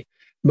industry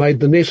made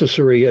the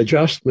necessary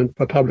adjustment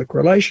for public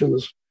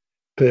relations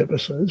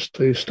purposes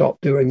to stop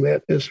doing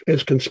that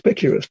as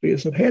conspicuously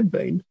as it had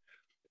been.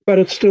 But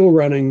it's still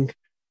running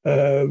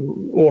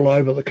all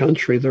over the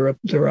country.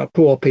 There are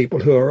poor people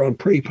who are on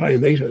prepay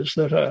meters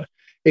that are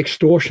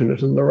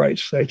extortionate in the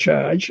rates they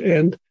charge,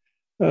 and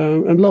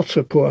lots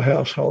of poor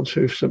households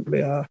who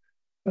simply are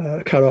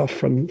cut off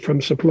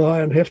from supply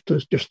and have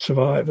to just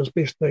survive as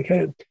best they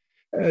can.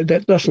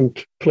 That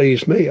doesn't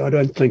please me. I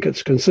don't think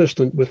it's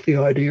consistent with the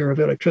idea of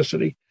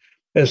electricity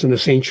as an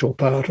essential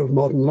part of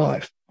modern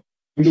life.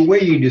 The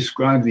way you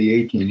describe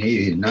the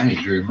 1880s and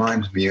 90s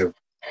reminds me of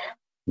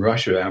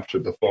Russia after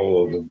the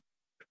fall of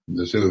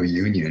the Soviet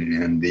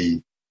Union and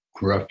the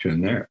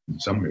corruption there in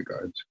some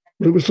regards.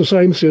 It was the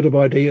same set of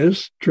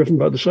ideas driven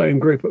by the same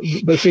group,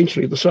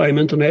 essentially the same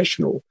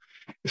international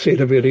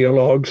set of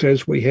ideologues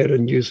as we had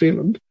in New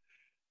Zealand,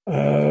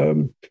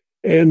 and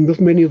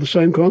with many of the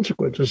same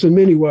consequences. In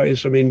many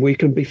ways, I mean, we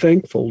can be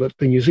thankful that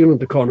the New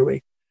Zealand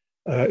economy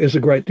is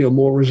a great deal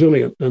more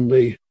resilient than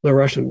the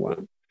Russian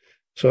one.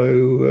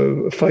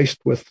 So faced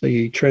with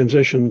the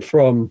transition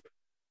from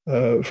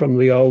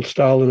the old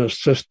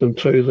Stalinist system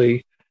to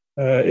the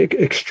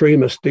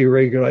extremist,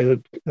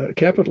 deregulated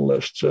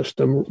capitalist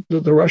system,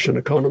 the Russian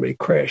economy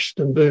crashed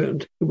and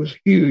burned. It was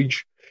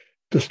huge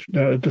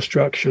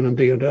destruction and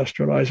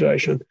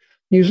deindustrialization.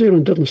 New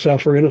Zealand didn't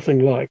suffer anything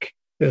like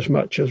as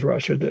much as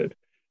Russia did,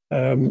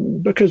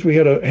 because we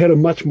had a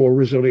much more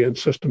resilient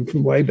system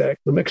from way back.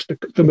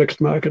 The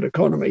mixed market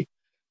economy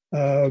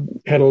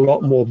had a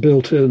lot more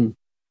built-in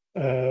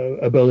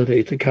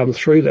ability to come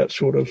through that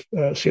sort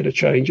of set of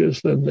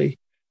changes than the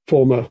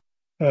former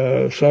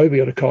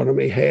Soviet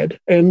economy had,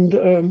 and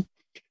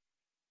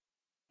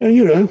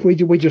you know,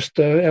 we just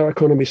our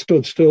economy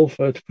stood still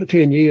for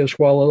 10 years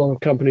while a lot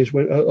of companies, a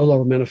lot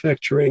of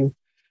manufacturing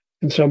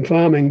and some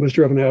farming was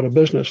driven out of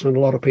business, and a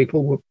lot of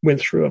people went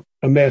through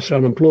a mass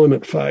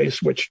unemployment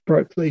phase, which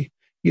broke the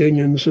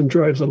unions and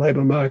drove the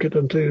labour market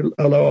into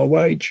a lower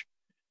wage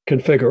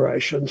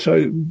configuration.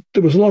 So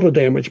there was a lot of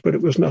damage, but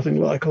it was nothing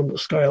like on the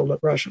scale that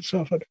Russia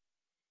suffered.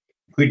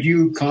 Could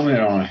you comment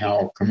on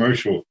how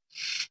commercial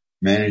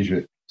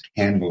management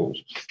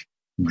handles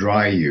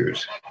dry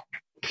years?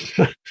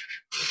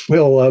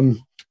 Well,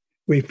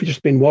 we've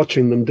just been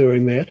watching them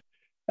doing that.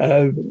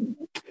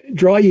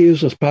 Dry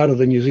years is part of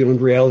the New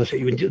Zealand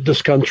reality.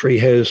 This country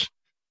has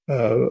a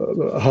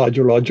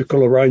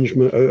hydrological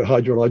arrangement, a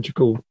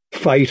hydrological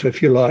fate,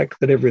 if you like,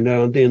 that every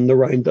now and then the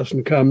rain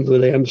doesn't come, the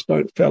dams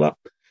don't fill up.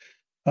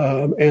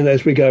 And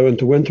as we go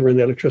into winter and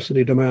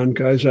electricity demand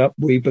goes up,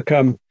 we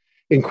become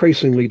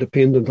increasingly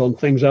dependent on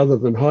things other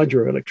than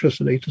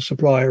hydroelectricity to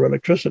supply our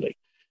electricity.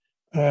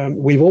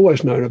 We've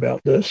always known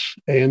about this,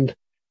 and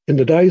in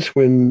the days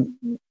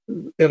when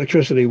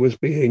electricity was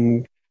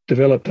being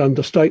developed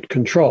under state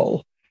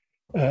control,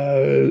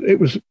 it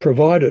was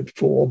provided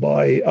for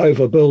by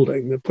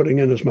overbuilding, putting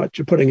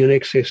in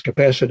excess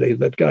capacity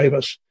that gave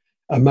us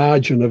a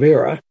margin of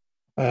error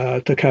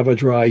to cover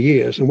dry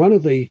years. And one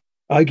of the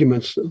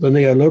arguments that the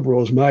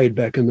neoliberals made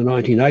back in the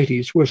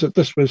 1980s was that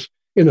this was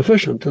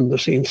inefficient, in the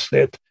sense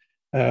that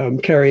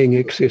carrying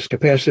excess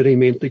capacity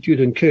meant that you'd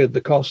incurred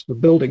the cost of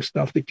building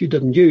stuff that you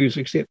didn't use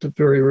except at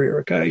very rare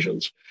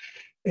occasions.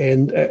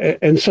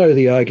 And so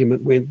the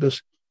argument went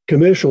this: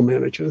 commercial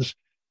managers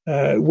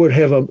would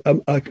have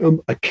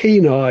a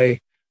keen eye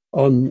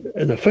on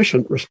an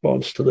efficient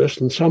response to this,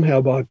 and somehow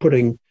by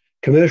putting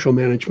commercial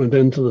management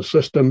into the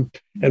system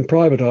and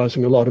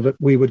privatising a lot of it,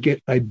 we would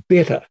get a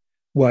better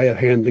way of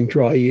handling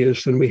dry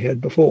years than we had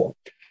before.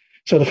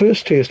 So the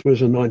first test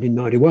was in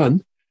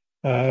 1991,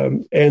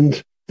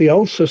 and the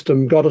old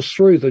system got us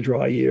through the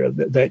dry year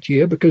that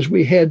year because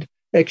we had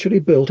actually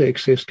built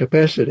excess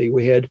capacity.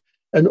 We had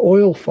an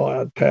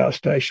oil-fired power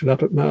station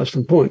up at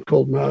Marsden Point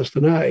called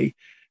Marsden A,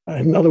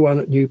 another one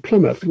at New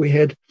Plymouth. We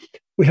had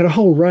a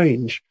whole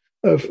range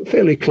of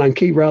fairly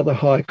clunky, rather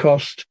high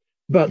cost,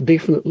 but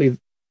definitely,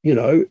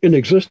 in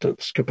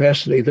existence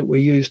capacity that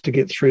we used to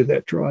get through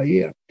that dry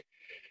year.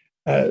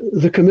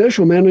 The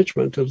commercial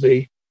management of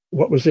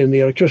what was then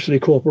the Electricity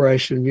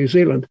Corporation in New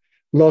Zealand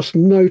lost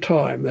no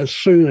time as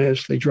soon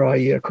as the dry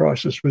year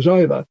crisis was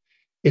over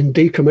in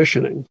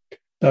decommissioning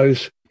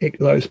those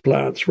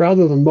plants,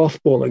 rather than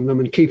mothballing them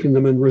and keeping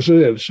them in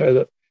reserve so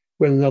that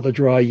when another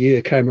dry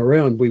year came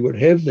around, we would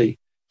have the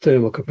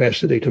thermal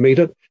capacity to meet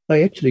it.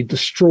 They actually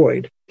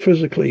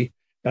physically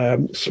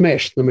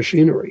smashed the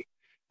machinery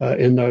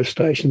in those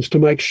stations to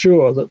make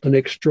sure that the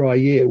next dry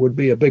year would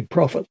be a big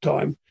profit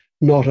time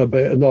not a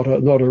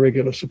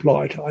regular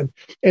supply time.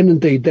 And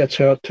indeed, that's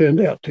how it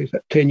turned out.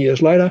 10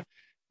 years later,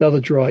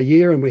 another dry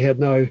year, and we had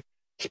no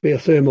spare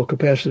thermal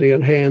capacity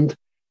in hand.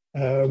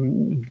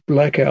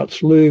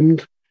 Blackouts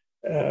loomed.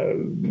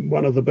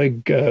 One of the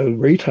big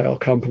retail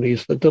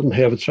companies that didn't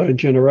have its own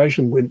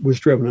generation was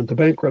driven into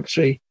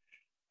bankruptcy.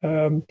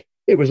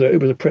 It was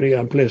a pretty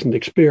unpleasant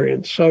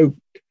experience. So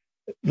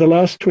the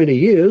last 20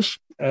 years,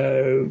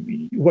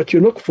 what you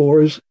look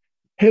for is,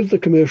 have the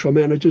commercial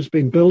managers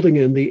been building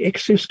in the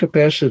excess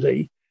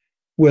capacity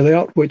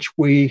without which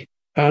we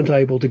aren't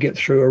able to get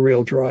through a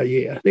real dry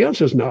year? The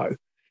answer is no.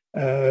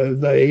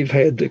 They've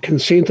had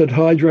consented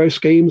hydro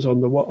schemes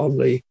on the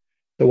Wairau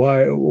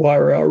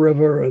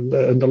River and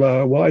the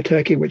lower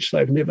Waitaki, which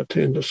they've never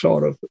turned a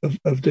sod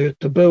of dirt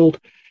to build.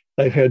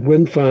 They've had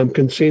wind farm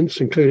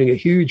consents, including a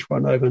huge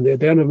one over near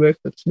Dannevirke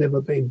that's never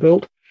been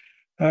built.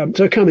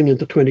 So coming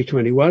into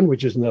 2021,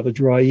 which is another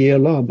dry year,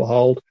 lo and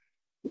behold,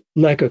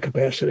 lack of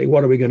capacity.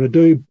 What are we going to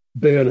do?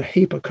 Burn a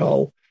heap of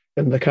coal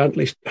in the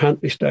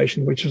Huntly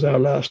station, which is our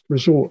last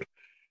resort.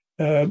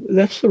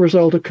 That's the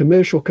result of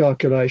commercial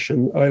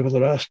calculation over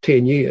the last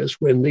 10 years,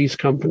 when these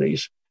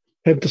companies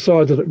have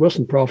decided it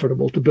wasn't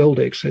profitable to build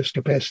excess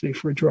capacity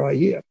for a dry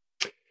year.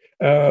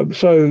 The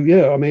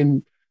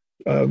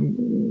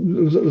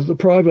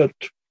private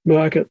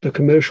market, the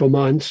commercial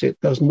mindset,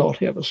 does not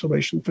have a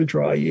solution for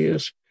dry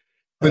years.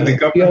 But the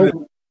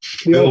government,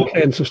 the old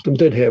plan system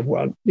did have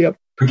one. Yep.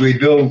 Could we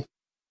build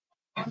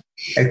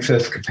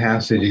excess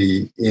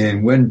capacity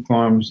in wind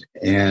farms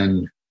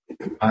and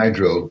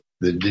hydro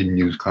that didn't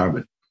use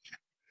carbon?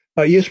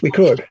 Yes, we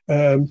could.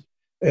 And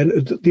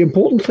the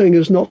important thing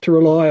is not to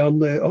rely on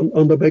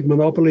the big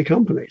monopoly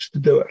companies to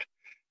do it.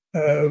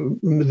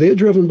 They're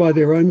driven by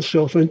their own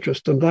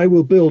self-interest, and they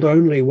will build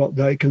only what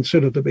they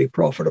consider to be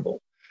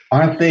profitable.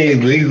 Aren't they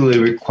legally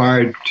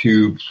required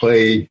to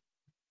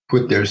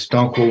put their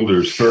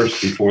stockholders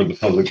first before the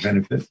public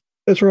benefit?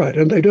 That's right,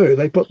 and they do.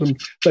 They put them.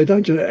 They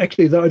don't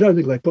actually. I don't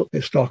think they put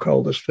their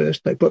stockholders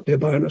first. They put their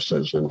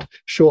bonuses and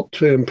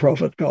short-term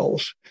profit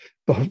goals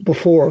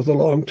before the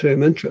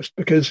long-term interest,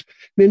 because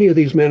many of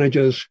these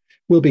managers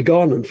will be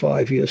gone in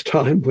 5 years'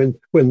 time when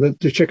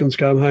the chickens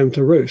come home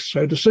to roost.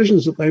 So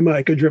decisions that they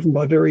make are driven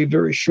by very,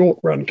 very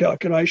short-run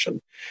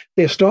calculation.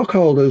 Their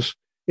stockholders,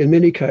 in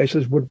many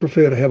cases, would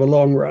prefer to have a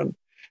long-run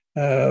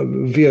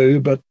view,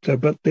 but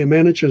their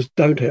managers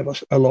don't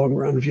have a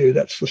long-run view.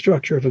 That's the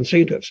structure of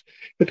incentives.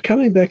 But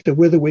coming back to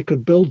whether we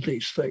could build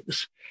these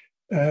things,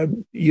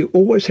 you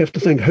always have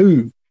to think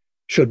who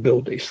should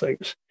build these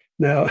things.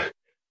 Now,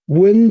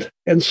 wind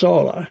and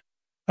solar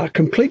are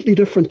completely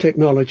different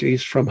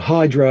technologies from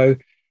hydro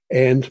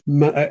and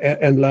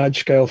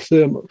large-scale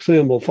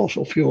thermal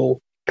fossil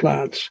fuel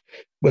plants.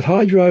 With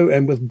hydro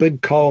and with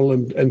big coal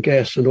and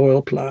gas and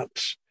oil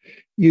plants,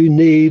 you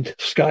need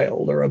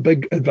scale. There are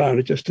big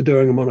advantages to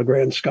doing them on a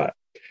grand scale.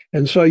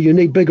 And so you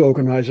need big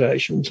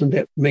organizations, and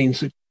that means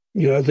that,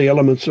 the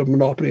elements of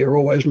monopoly are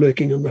always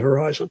lurking in the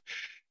horizon.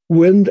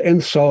 Wind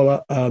and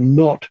solar are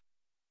not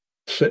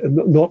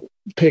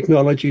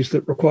technologies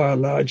that require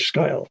large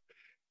scale.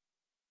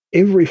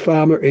 Every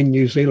farmer in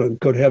New Zealand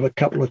could have a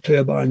couple of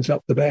turbines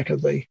up the back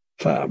of the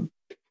farm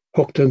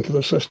hooked into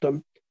the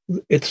system.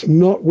 It's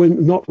not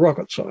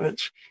rocket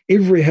science.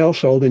 Every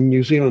household in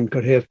New Zealand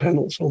could have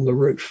panels on the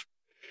roof,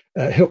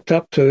 hooked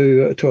up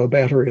to a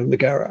battery in the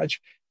garage.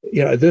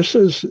 This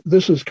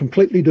is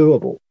completely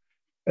doable.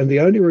 And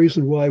the only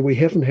reason why we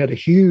haven't had a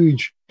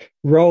huge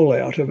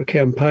rollout of a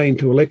campaign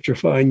to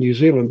electrify New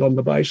Zealand on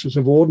the basis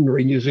of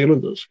ordinary New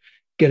Zealanders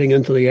getting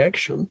into the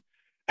action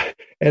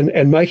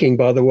and making,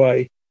 by the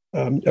way,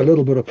 a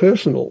little bit of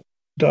personal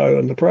dough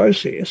in the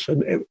process,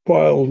 and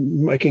while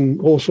making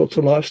all sorts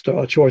of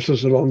lifestyle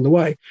choices along the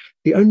way.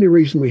 The only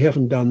reason we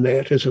haven't done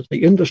that is that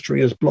the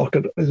industry has blocked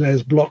it.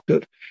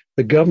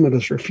 The government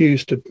has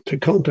refused to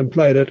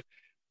contemplate it,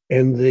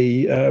 and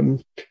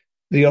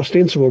the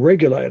ostensible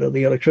regulator,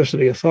 the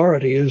Electricity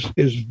Authority,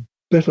 is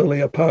bitterly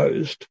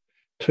opposed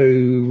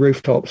to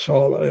rooftop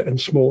solar and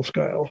small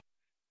scale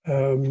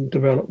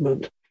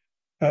development.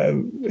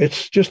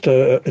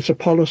 It's a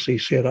policy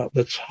setup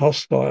that's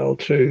hostile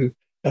to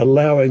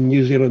allowing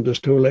New Zealanders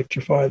to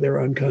electrify their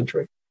own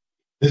country.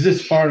 Is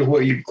this part of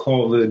what you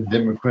call the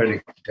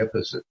democratic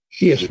deficit?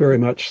 Yes, very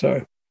much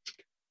so.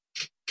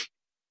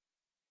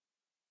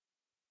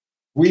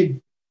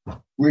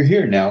 We're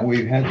here now.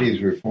 We've had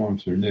these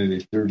reforms for nearly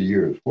 30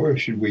 years. Where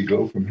should we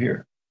go from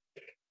here?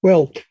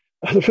 Well,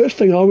 the first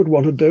thing I would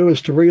want to do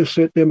is to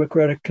reassert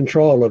democratic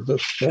control of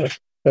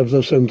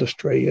this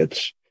industry.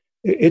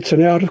 It's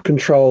an out of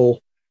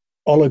control,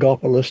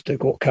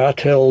 oligopolistic or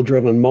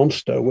cartel-driven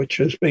monster which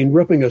has been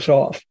ripping us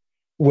off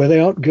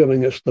without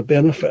giving us the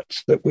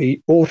benefits that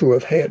we ought to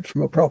have had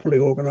from a properly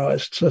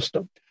organized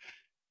system.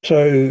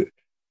 So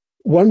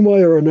one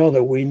way or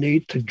another, we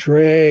need to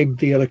drag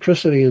the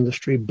electricity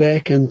industry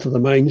back into the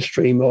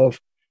mainstream of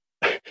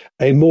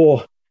a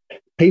more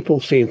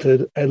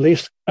people-centered and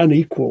less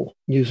unequal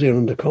New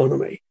Zealand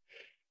economy.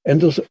 And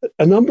there's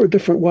a number of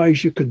different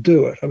ways you could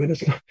do it. I mean,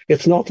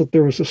 it's not that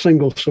there is a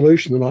single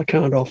solution, and I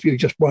can't offer you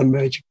just one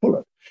magic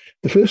bullet.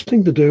 the first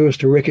thing to do is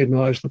to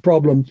recognize the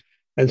problem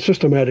and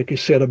systematically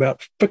set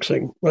about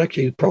fixing, well,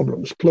 actually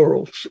problems,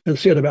 plurals, and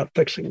set about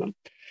fixing them.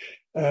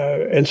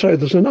 And so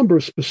there's a number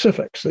of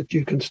specifics that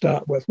you can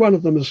start with. One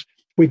of them is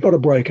we've got to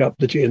break up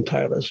the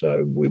gentailers.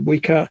 So we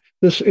can't,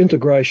 this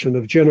integration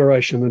of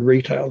generation and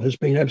retail has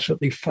been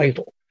absolutely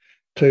fatal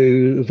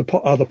to the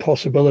other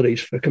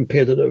possibilities for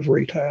competitive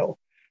retail,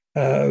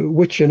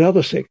 which in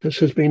other sectors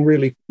has been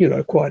really,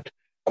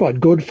 quite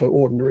good for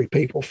ordinary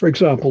people. For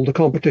example, the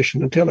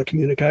competition in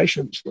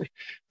telecommunications,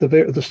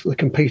 the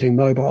competing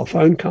mobile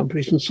phone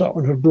companies and so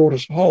on have brought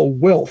us a whole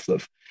wealth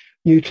of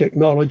new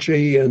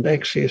technology and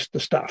access to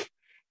stuff.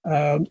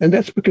 And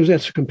that's because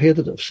that's a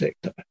competitive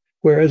sector,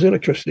 whereas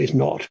electricity is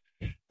not.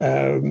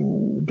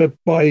 But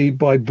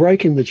by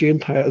breaking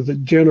the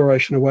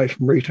generation away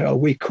from retail,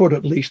 we could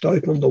at least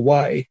open the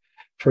way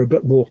for a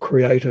bit more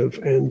creative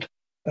and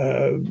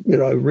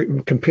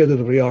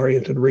competitively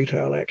oriented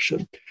retail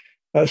action.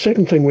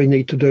 Second thing we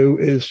need to do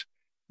is,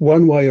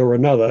 one way or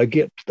another,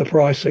 get the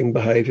pricing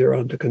behaviour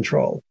under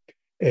control.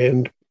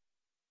 And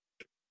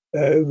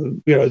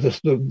there's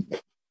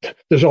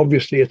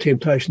obviously a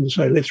temptation to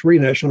say, let's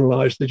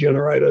renationalise the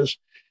generators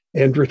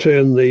and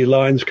return the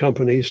lines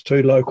companies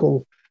to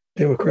local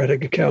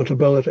democratic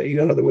accountability.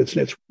 In other words,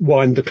 let's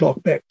wind the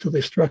clock back to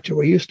the structure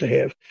we used to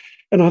have.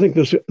 And I think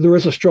there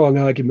is a strong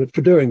argument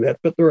for doing that,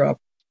 but there are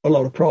a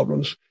lot of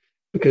problems,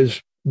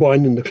 because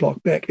winding the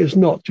clock back is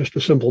not just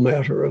a simple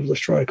matter of the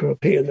stroke of a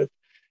pen.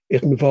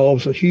 It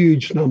involves a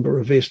huge number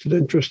of vested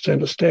interests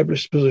and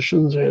established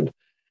positions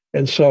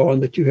and so on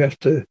that you have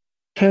to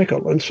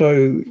tackle. And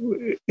so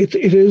it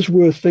is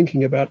worth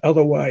thinking about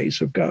other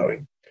ways of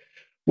going.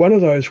 One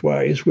of those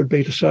ways would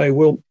be to say,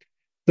 well,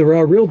 there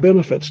are real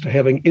benefits to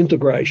having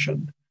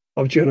integration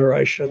of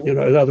generation. In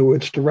other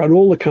words, to run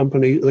all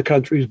the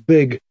country's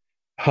big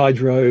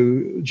hydro,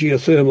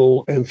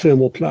 geothermal and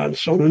thermal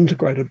plants on an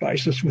integrated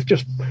basis with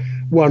just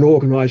one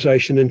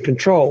organisation in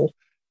control,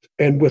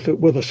 and with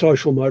a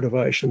social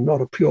motivation,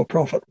 not a pure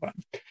profit one.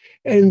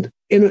 And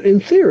in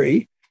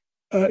theory,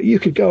 you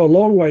could go a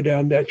long way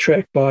down that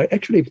track by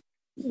actually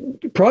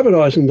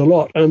privatising the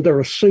lot under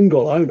a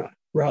single owner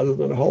rather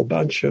than a whole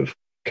bunch of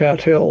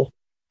cartel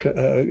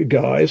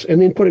guys,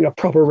 and then putting a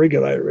proper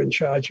regulator in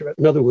charge of it.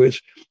 In other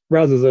words,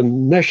 rather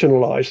than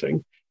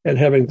nationalising and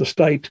having the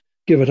state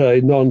give it a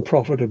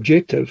non-profit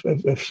objective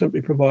of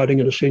simply providing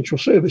an essential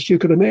service, you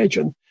could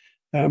imagine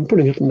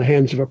putting it in the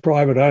hands of a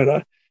private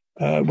owner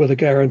with a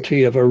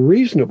guarantee of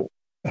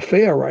a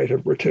fair rate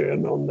of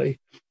return on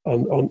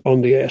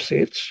the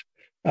assets,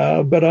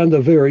 but under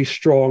very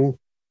strong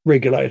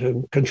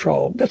regulated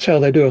control. That's how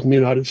they do it in the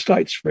United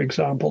States, for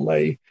example.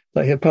 They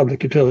have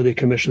public utility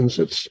commissions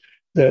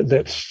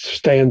that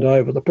stand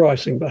over the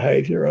pricing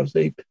behaviour of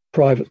the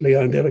privately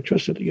owned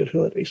electricity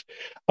utilities.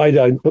 I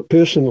don't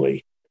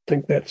personally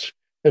think that's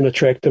an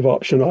attractive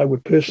option. I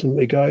would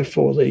personally go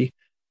for the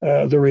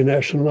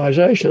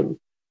renationalisation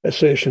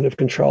assertion of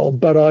control,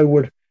 but I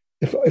would,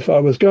 if I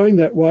was going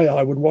that way,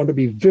 I would want to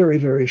be very,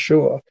 very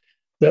sure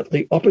that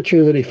the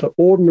opportunity for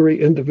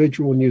ordinary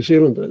individual New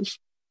Zealanders,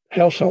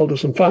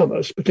 householders and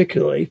farmers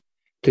particularly,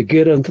 to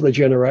get into the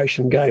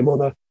generation game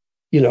on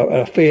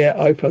a fair,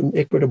 open,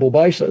 equitable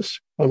basis,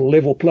 on a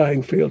level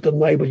playing field, to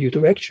enable you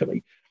to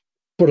actually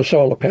put a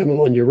solar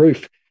panel on your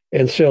roof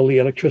and sell the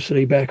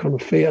electricity back on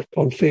fair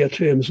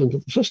terms into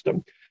the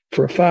system.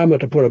 For a farmer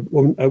to put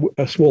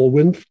a small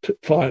wind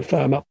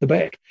farm up the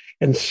back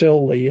and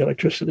sell the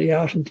electricity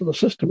out into the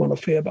system on a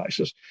fair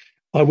basis,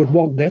 I would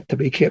want that to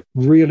be kept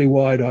really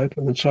wide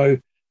open. And so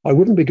I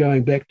wouldn't be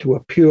going back to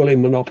a purely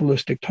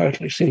monopolistic,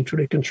 totally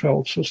centrally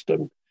controlled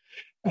system.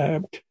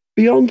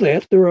 Beyond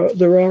that, there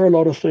are a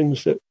lot of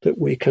things that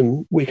we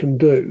can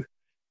do.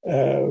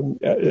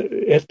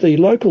 At the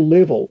local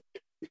level,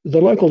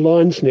 the local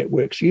lines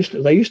networks used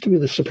to be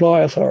the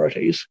supply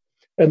authorities,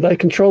 and they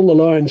control the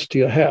lines to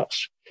your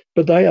house,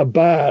 but they are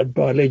barred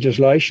by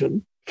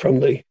legislation from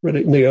the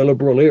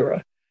neoliberal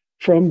era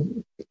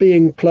from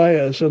being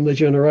players on the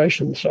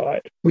generation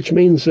side, which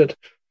means that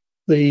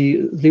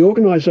the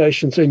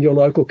organisations in your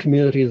local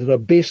community that are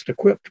best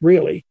equipped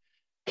really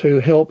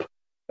to help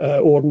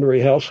ordinary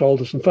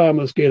householders and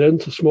farmers get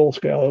into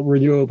small-scale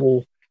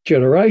renewable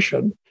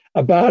generation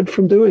are barred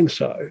from doing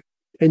so.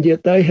 And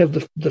yet they have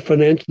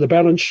the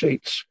balance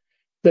sheets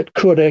that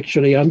could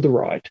actually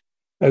underwrite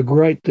a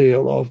great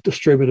deal of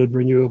distributed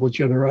renewable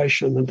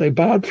generation. And they're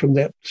barred from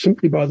that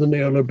simply by the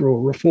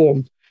neoliberal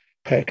reform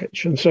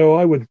package. And so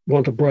I would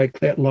want to break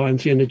that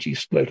line's energy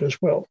split as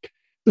well.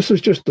 This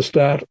is just the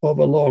start of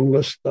a long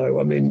list, though.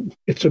 I mean,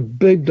 it's a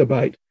big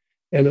debate,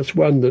 and it's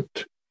one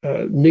that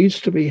needs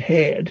to be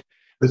had.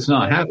 It's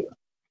not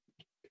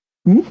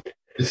happening.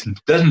 It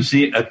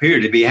doesn't appear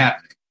to be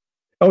happening.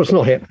 Oh, it's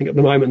not happening at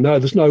the moment. No,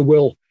 there's no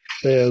will.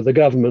 The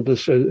government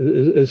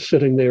is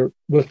sitting there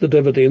with the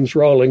dividends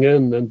rolling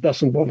in and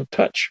doesn't want to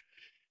touch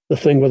the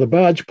thing with a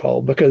barge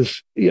pole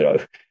because,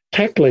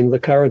 tackling the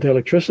current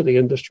electricity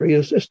industry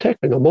is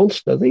tackling a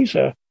monster. These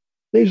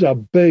are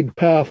big,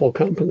 powerful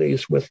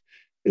companies with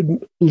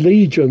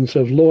legions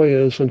of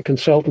lawyers and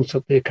consultants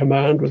at their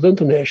command, with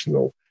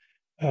international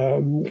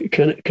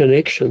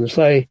connections.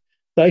 They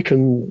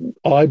can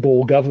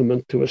eyeball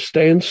government to a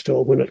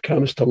standstill when it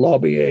comes to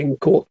lobbying,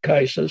 court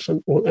cases,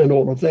 and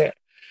all of that.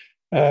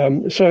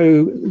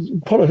 So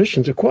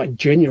politicians are quite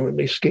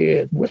genuinely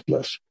scared,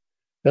 witless,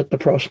 at the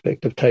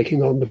prospect of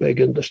taking on the big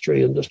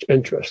industry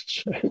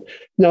interests.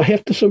 Now, I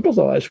have to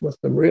sympathise with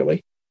them,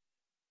 really.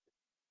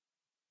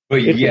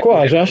 Well, it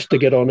requires us to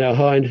get on our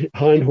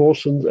hind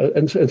horse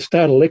and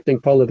start electing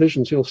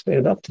politicians who'll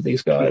stand up to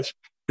these guys.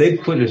 They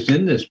put us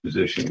in this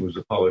position. Was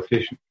a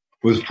politician.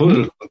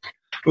 Political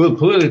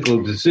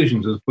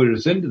decisions has put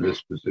us into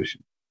this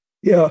position.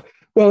 Yeah,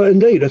 well,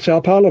 indeed, it's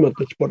our parliament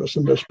that's put us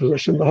in this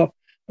position.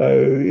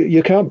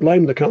 You can't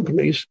blame the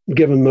companies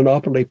given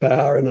monopoly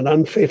power and an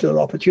unfettered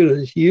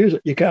opportunity to use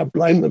it. You can't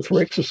blame them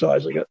for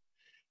exercising it.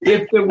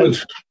 If there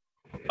was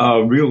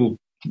a real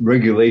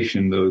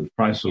regulation of the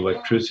price of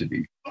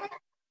electricity,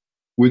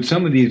 would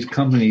some of these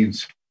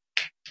companies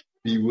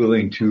be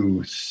willing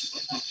to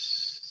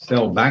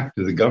sell back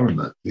to the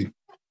government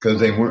because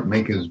they weren't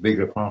making as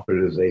big a profit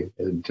as they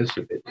had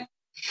anticipated?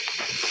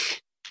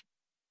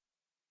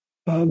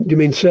 You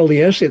mean sell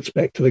the assets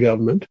back to the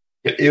government?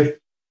 If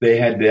they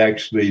had to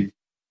actually,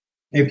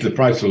 if the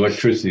price of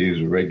electricity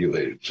is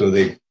regulated, so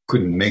they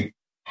couldn't make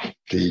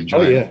the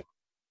giant. Oh, yeah.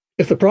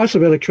 If the price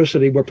of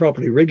electricity were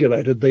properly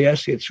regulated, the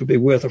assets would be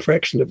worth a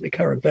fraction of their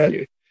current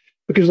value,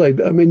 because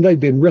they've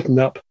been written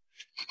up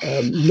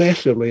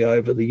massively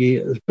over the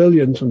years.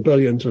 Billions and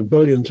billions and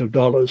billions of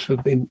dollars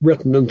have been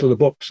written into the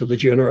books of the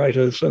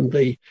generators and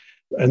the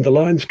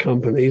lines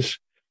companies,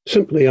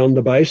 simply on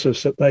the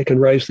basis that they can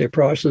raise their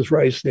prices,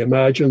 raise their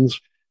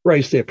margins,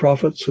 raise their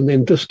profits, and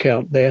then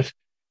discount that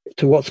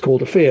to what's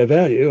called a fair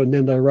value, and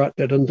then they write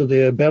that into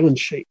their balance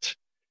sheets.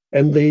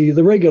 And the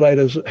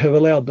regulators have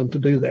allowed them to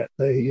do that.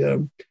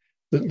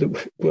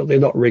 Well, they're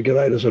not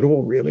regulators at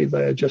all, really.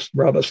 They're just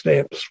rubber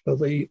stamps for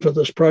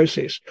this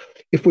process.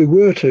 If we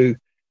were to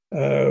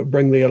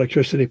bring the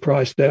electricity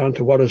price down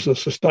to what is a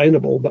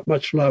sustainable but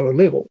much lower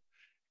level,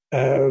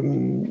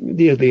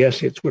 the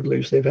assets would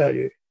lose their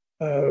value.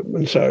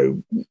 And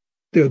so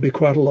there would be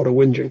quite a lot of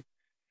whinging.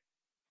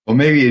 Well,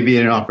 maybe it'd be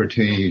an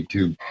opportunity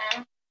to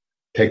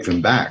take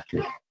them back.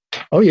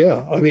 Oh,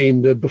 yeah. I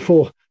mean,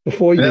 before that's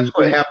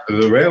what happened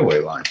to the railway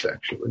lines,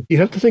 actually. You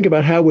have to think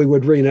about how we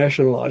would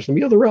renationalise them.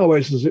 Yeah, the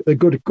railways is a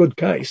good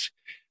case.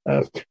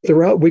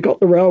 We got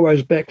the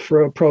railways back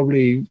for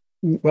probably,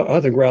 well,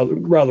 I think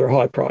rather a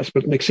high price,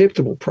 but an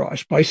acceptable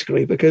price,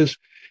 basically, because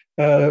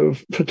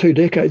for 2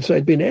 decades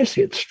they'd been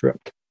asset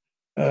stripped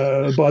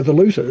by the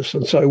looters.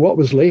 And so what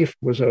was left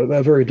was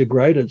a very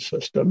degraded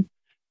system,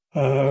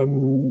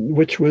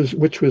 which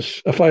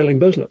was a failing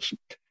business.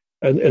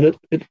 And it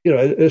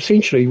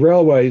essentially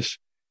railways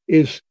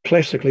is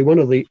classically one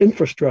of the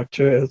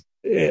infrastructure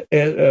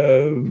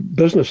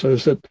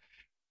businesses that,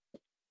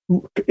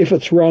 if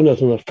it's run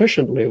at an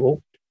efficient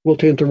level, will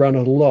tend to run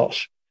at a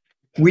loss.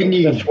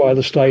 That's why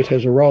the state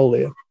has a role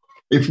there.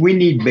 If we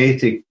need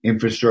basic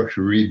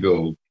infrastructure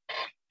rebuild,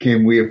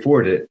 can we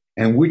afford it?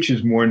 And which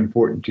is more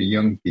important to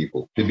young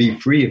people, to be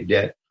free of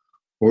debt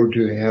or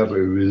to have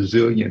a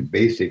resilient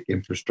basic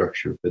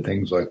infrastructure for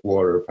things like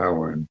water,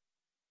 power, and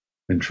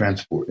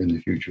transport in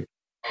the future?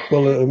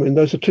 Well, I mean,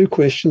 those are 2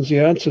 questions. The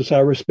answers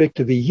are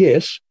respectively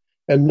yes,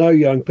 and no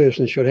young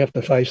person should have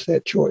to face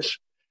that choice.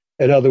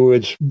 In other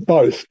words,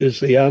 both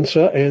is the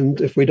answer. And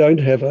if we don't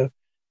have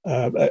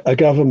a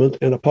government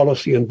and a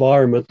policy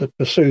environment that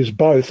pursues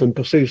both and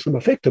pursues them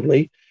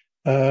effectively,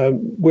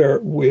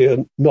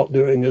 we're not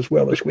doing as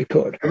well as we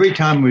could. Every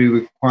time we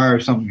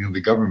require something of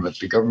the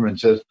government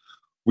says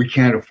we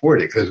can't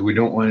afford it because we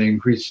don't want to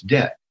increase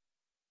debt.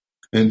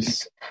 And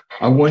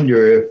I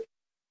wonder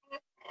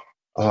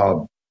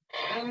if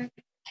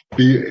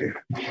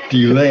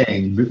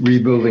delaying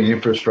rebuilding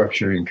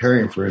infrastructure and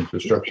caring for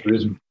infrastructure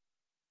isn't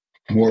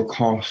more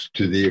cost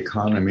to the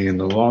economy in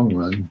the long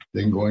run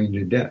than going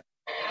to debt.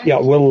 Yeah,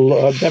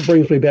 well, that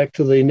brings me back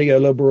to the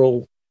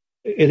neoliberal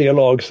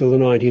ideologues of the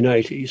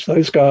 1980s.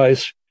 Those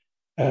guys...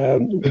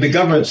 but the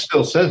government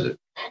still says it.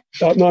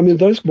 I mean,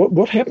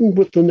 what happened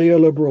with the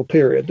neoliberal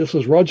period, this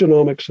is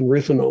Rogernomics and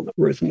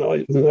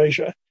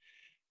Ruthinasia,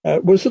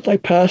 was that they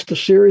passed a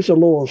series of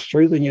laws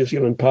through the New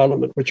Zealand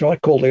Parliament, which I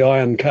call the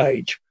Iron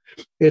Cage.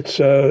 It's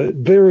a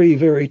very,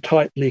 very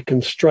tightly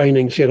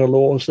constraining set of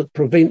laws that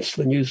prevents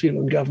the New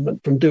Zealand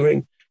government from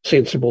doing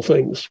sensible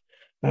things.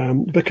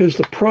 Because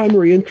the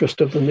primary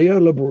interest of the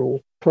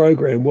neoliberal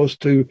program was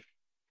to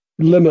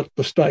limit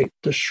the state,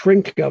 to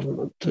shrink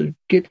government, to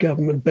get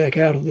government back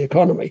out of the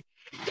economy.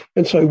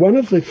 And so one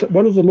of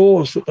the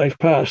laws that they've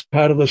passed,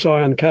 part of this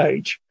Iron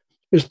Cage,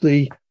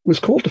 was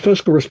called the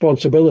Fiscal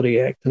Responsibility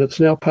Act, and it's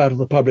now part of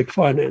the Public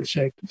Finance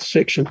Act. It's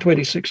Section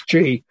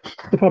 26G,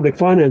 the Public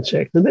Finance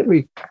Act. And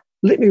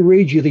let me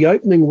read you the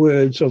opening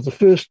words of the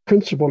first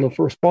principle of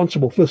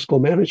responsible fiscal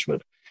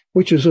management,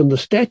 which is in the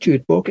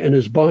statute book and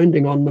is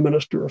binding on the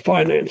Minister of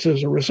Finance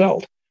as a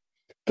result.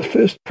 The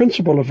first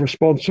principle of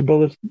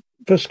responsible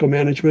fiscal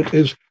management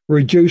is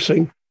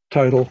reducing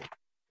total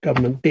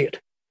government debt.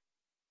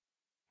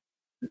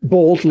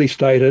 baldly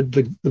stated,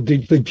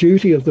 the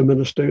duty of the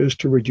minister is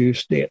to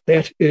reduce debt.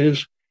 That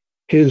is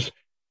his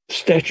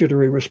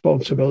statutory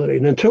responsibility.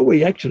 And until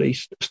we actually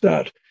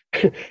start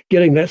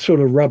getting that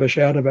sort of rubbish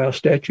out of our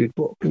statute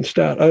book and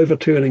start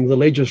overturning the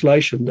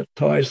legislation that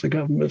ties the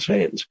government's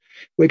hands,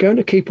 we're going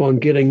to keep on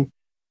getting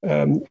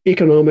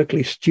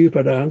economically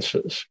stupid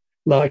answers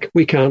like,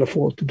 we can't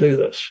afford to do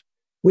this.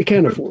 We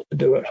can afford to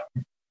do it.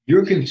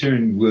 You're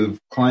concerned with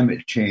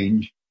climate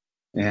change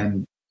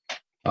and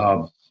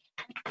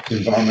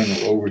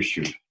environmental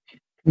overshoot.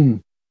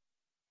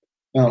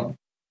 Now,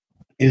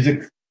 is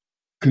a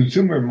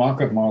consumer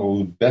market model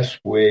the best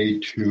way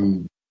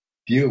to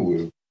deal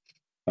with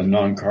a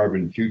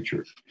non-carbon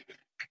future?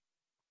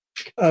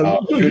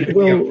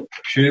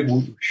 Should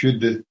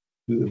the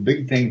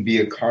big thing be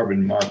a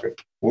carbon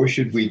market, or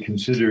should we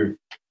consider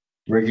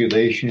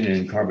regulation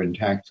and carbon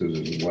taxes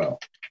as well?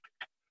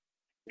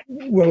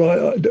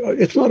 Well,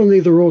 it's not an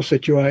either-or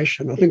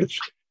situation. I think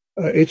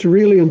it's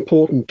really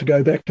important to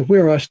go back to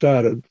where I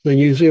started, the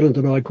New Zealand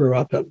that I grew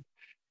up in.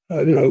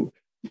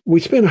 We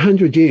spent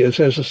 100 years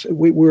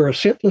we were a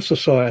settler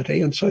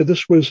society, and so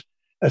this was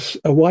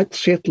a white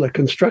settler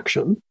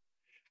construction.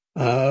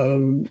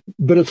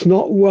 But it's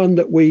not one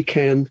that we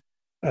can,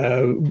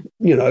 deny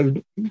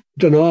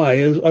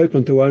is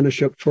open to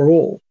ownership for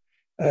all.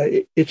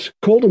 It's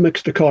called a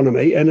mixed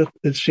economy, and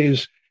it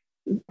says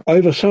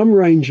over some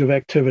range of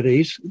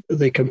activities,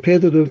 the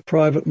competitive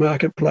private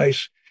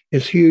marketplace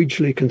is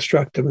hugely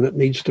constructive and it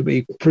needs to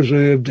be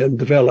preserved and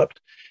developed.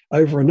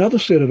 Over another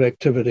set of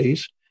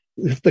activities,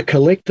 the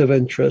collective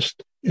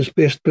interest is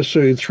best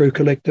pursued through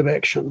collective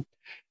action.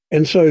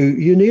 And so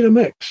you need a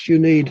mix. You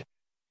need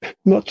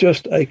not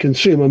just a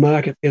consumer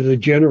market as a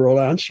general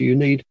answer. You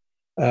need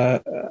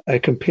a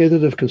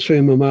competitive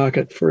consumer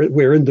market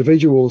where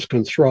individuals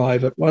can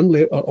thrive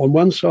on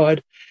one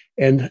side,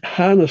 and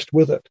harnessed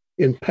with it,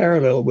 in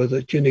parallel with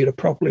it, you need a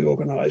properly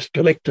organised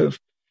collective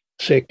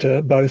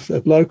sector, both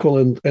at local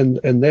and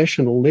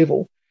national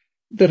level,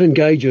 that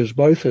engages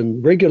both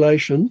in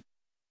regulation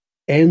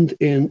and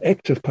in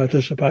active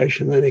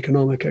participation in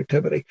economic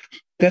activity.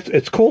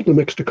 It's called the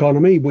mixed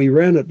economy. We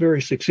ran it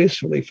very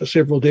successfully for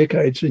several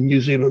decades in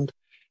New Zealand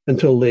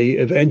until the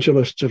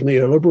evangelists of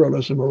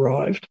neoliberalism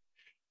arrived.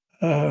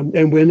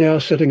 And we're now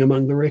sitting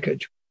among the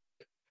wreckage.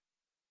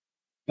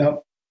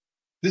 Now,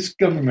 this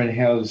government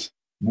has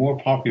more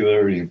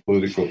popularity and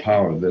political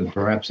power than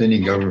perhaps any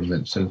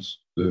government since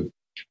the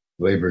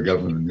Labour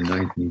government in the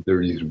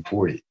 1930s and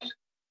 40s,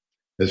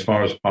 as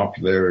far as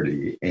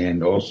popularity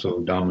and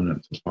also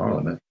dominance of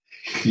parliament.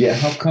 Yeah,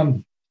 how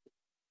come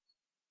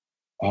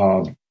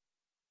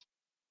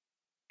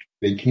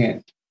they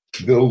can't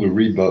build or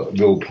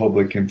rebuild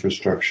public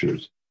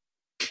infrastructures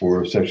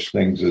for such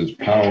things as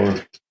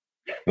power,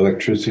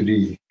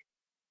 electricity,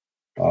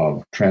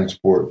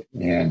 transport,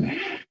 and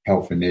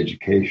health and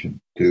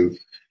education to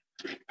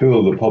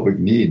fill the public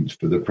needs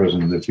for the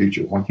present and the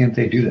future? Why can't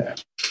they do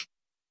that?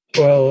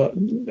 Well,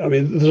 I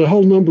mean, there's a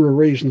whole number of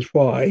reasons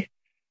why.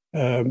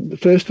 The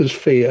first is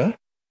fear.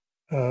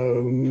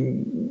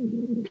 Too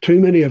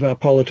many of our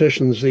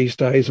politicians these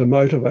days are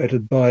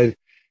motivated by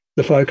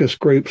the focus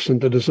groups and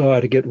the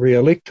desire to get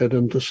re-elected,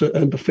 and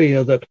the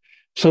fear that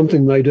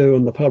something they do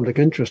in the public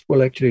interest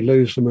will actually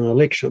lose them an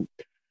election.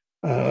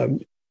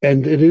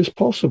 And it is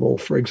possible,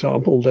 for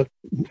example, that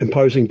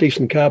imposing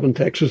decent carbon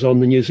taxes on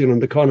the New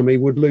Zealand economy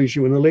would lose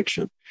you an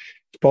election.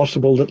 It's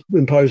possible that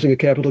imposing a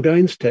capital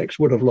gains tax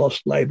would have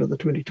lost Labor the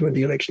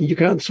 2020 election. You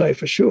can't say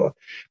for sure.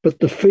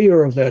 But the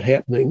fear of that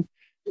happening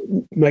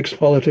makes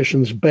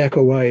politicians back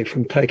away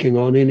from taking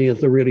on any of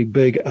the really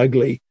big,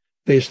 ugly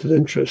vested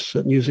interests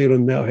that New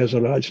Zealand now has a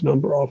large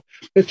number of.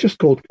 This is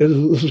called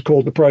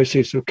the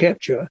process of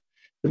capture.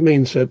 It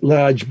means that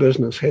large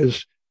business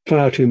has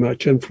far too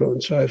much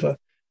influence over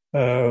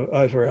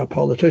our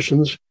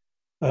politicians,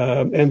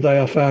 and they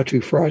are far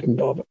too frightened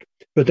of it.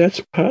 But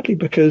that's partly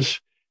because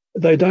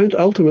they don't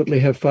ultimately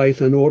have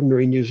faith in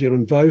ordinary New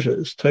Zealand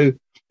voters to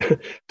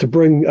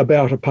bring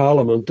about a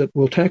parliament that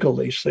will tackle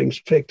these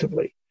things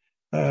effectively.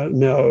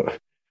 Now,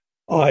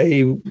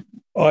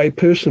 I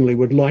personally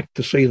would like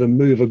to see them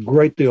move a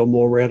great deal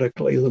more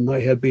radically than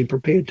they have been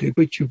prepared to,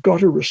 but you've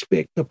got to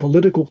respect the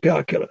political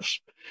calculus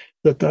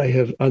that they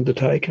have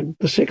undertaken.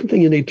 The second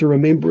thing you need to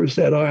remember is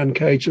that iron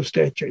cage of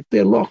statute.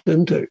 They're locked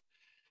into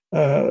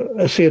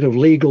a set of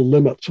legal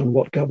limits on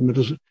what government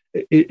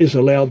is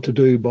allowed to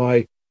do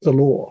by the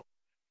law.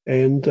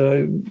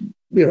 And,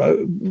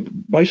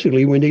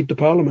 basically we need the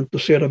Parliament to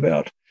set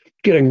about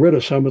getting rid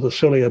of some of the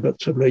sillier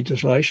bits of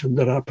legislation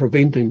that are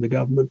preventing the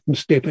government from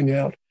stepping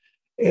out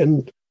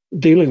and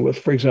dealing with,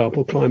 for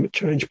example, climate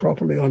change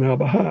properly on our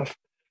behalf.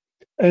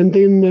 And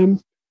then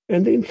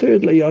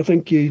thirdly, I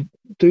think you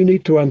do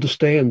need to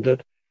understand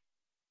that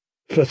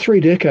for 3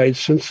 decades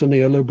since the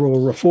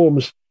neoliberal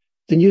reforms,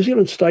 the New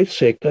Zealand state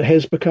sector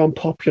has become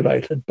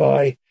populated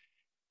by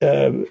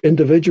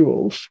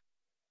individuals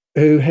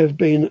who have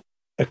been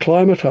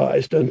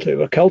acculturated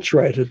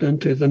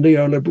into the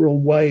neoliberal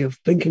way of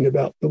thinking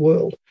about the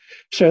world,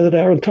 so that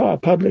our entire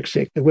public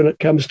sector, when it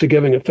comes to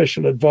giving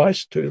official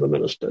advice to the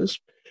ministers,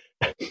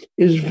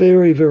 is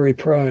very, very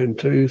prone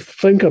to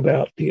think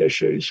about the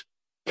issues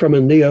from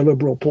a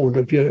neoliberal point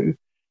of view,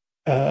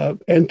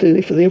 and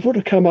therefore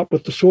to come up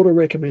with the sort of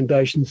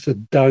recommendations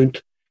that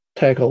don't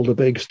tackle the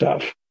big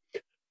stuff.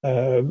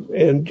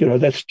 And,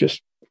 that's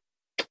just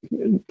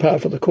par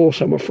for the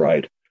course, I'm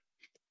afraid.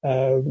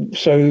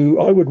 So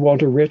I would want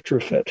to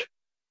retrofit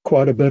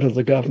quite a bit of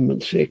the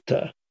government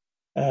sector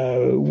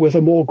with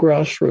a more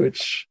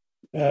grassroots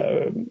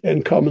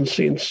and common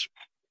sense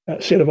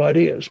set of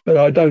ideas.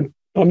 But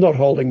I'm not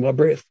holding my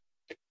breath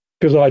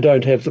because I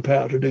don't have the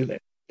power to do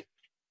that.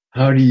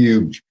 How do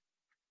you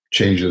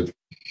change the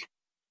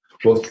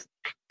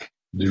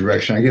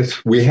direction? I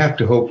guess we have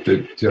to hope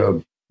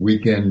that we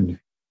can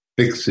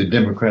fix the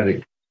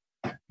democratic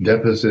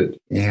deficit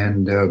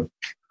and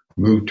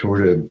move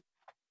toward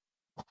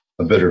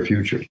a better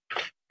future,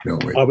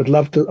 don't we? I would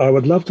love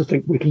to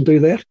think we can do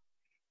that.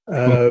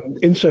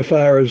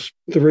 Insofar as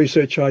the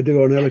research I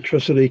do on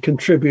electricity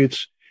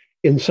contributes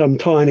in some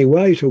tiny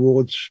way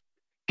towards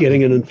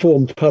getting an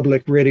informed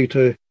public ready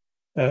to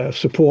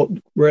support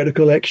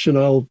radical action,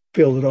 I'll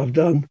feel that I've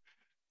done,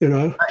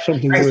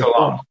 something. Thanks a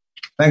lot.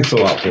 Thanks a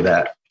lot for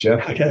that,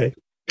 Geoff. Okay.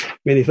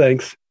 Many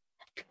thanks.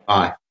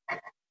 Bye.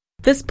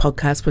 This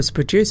podcast was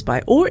produced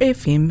by OAR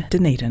FM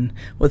Dunedin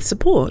with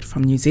support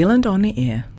from New Zealand On the Air.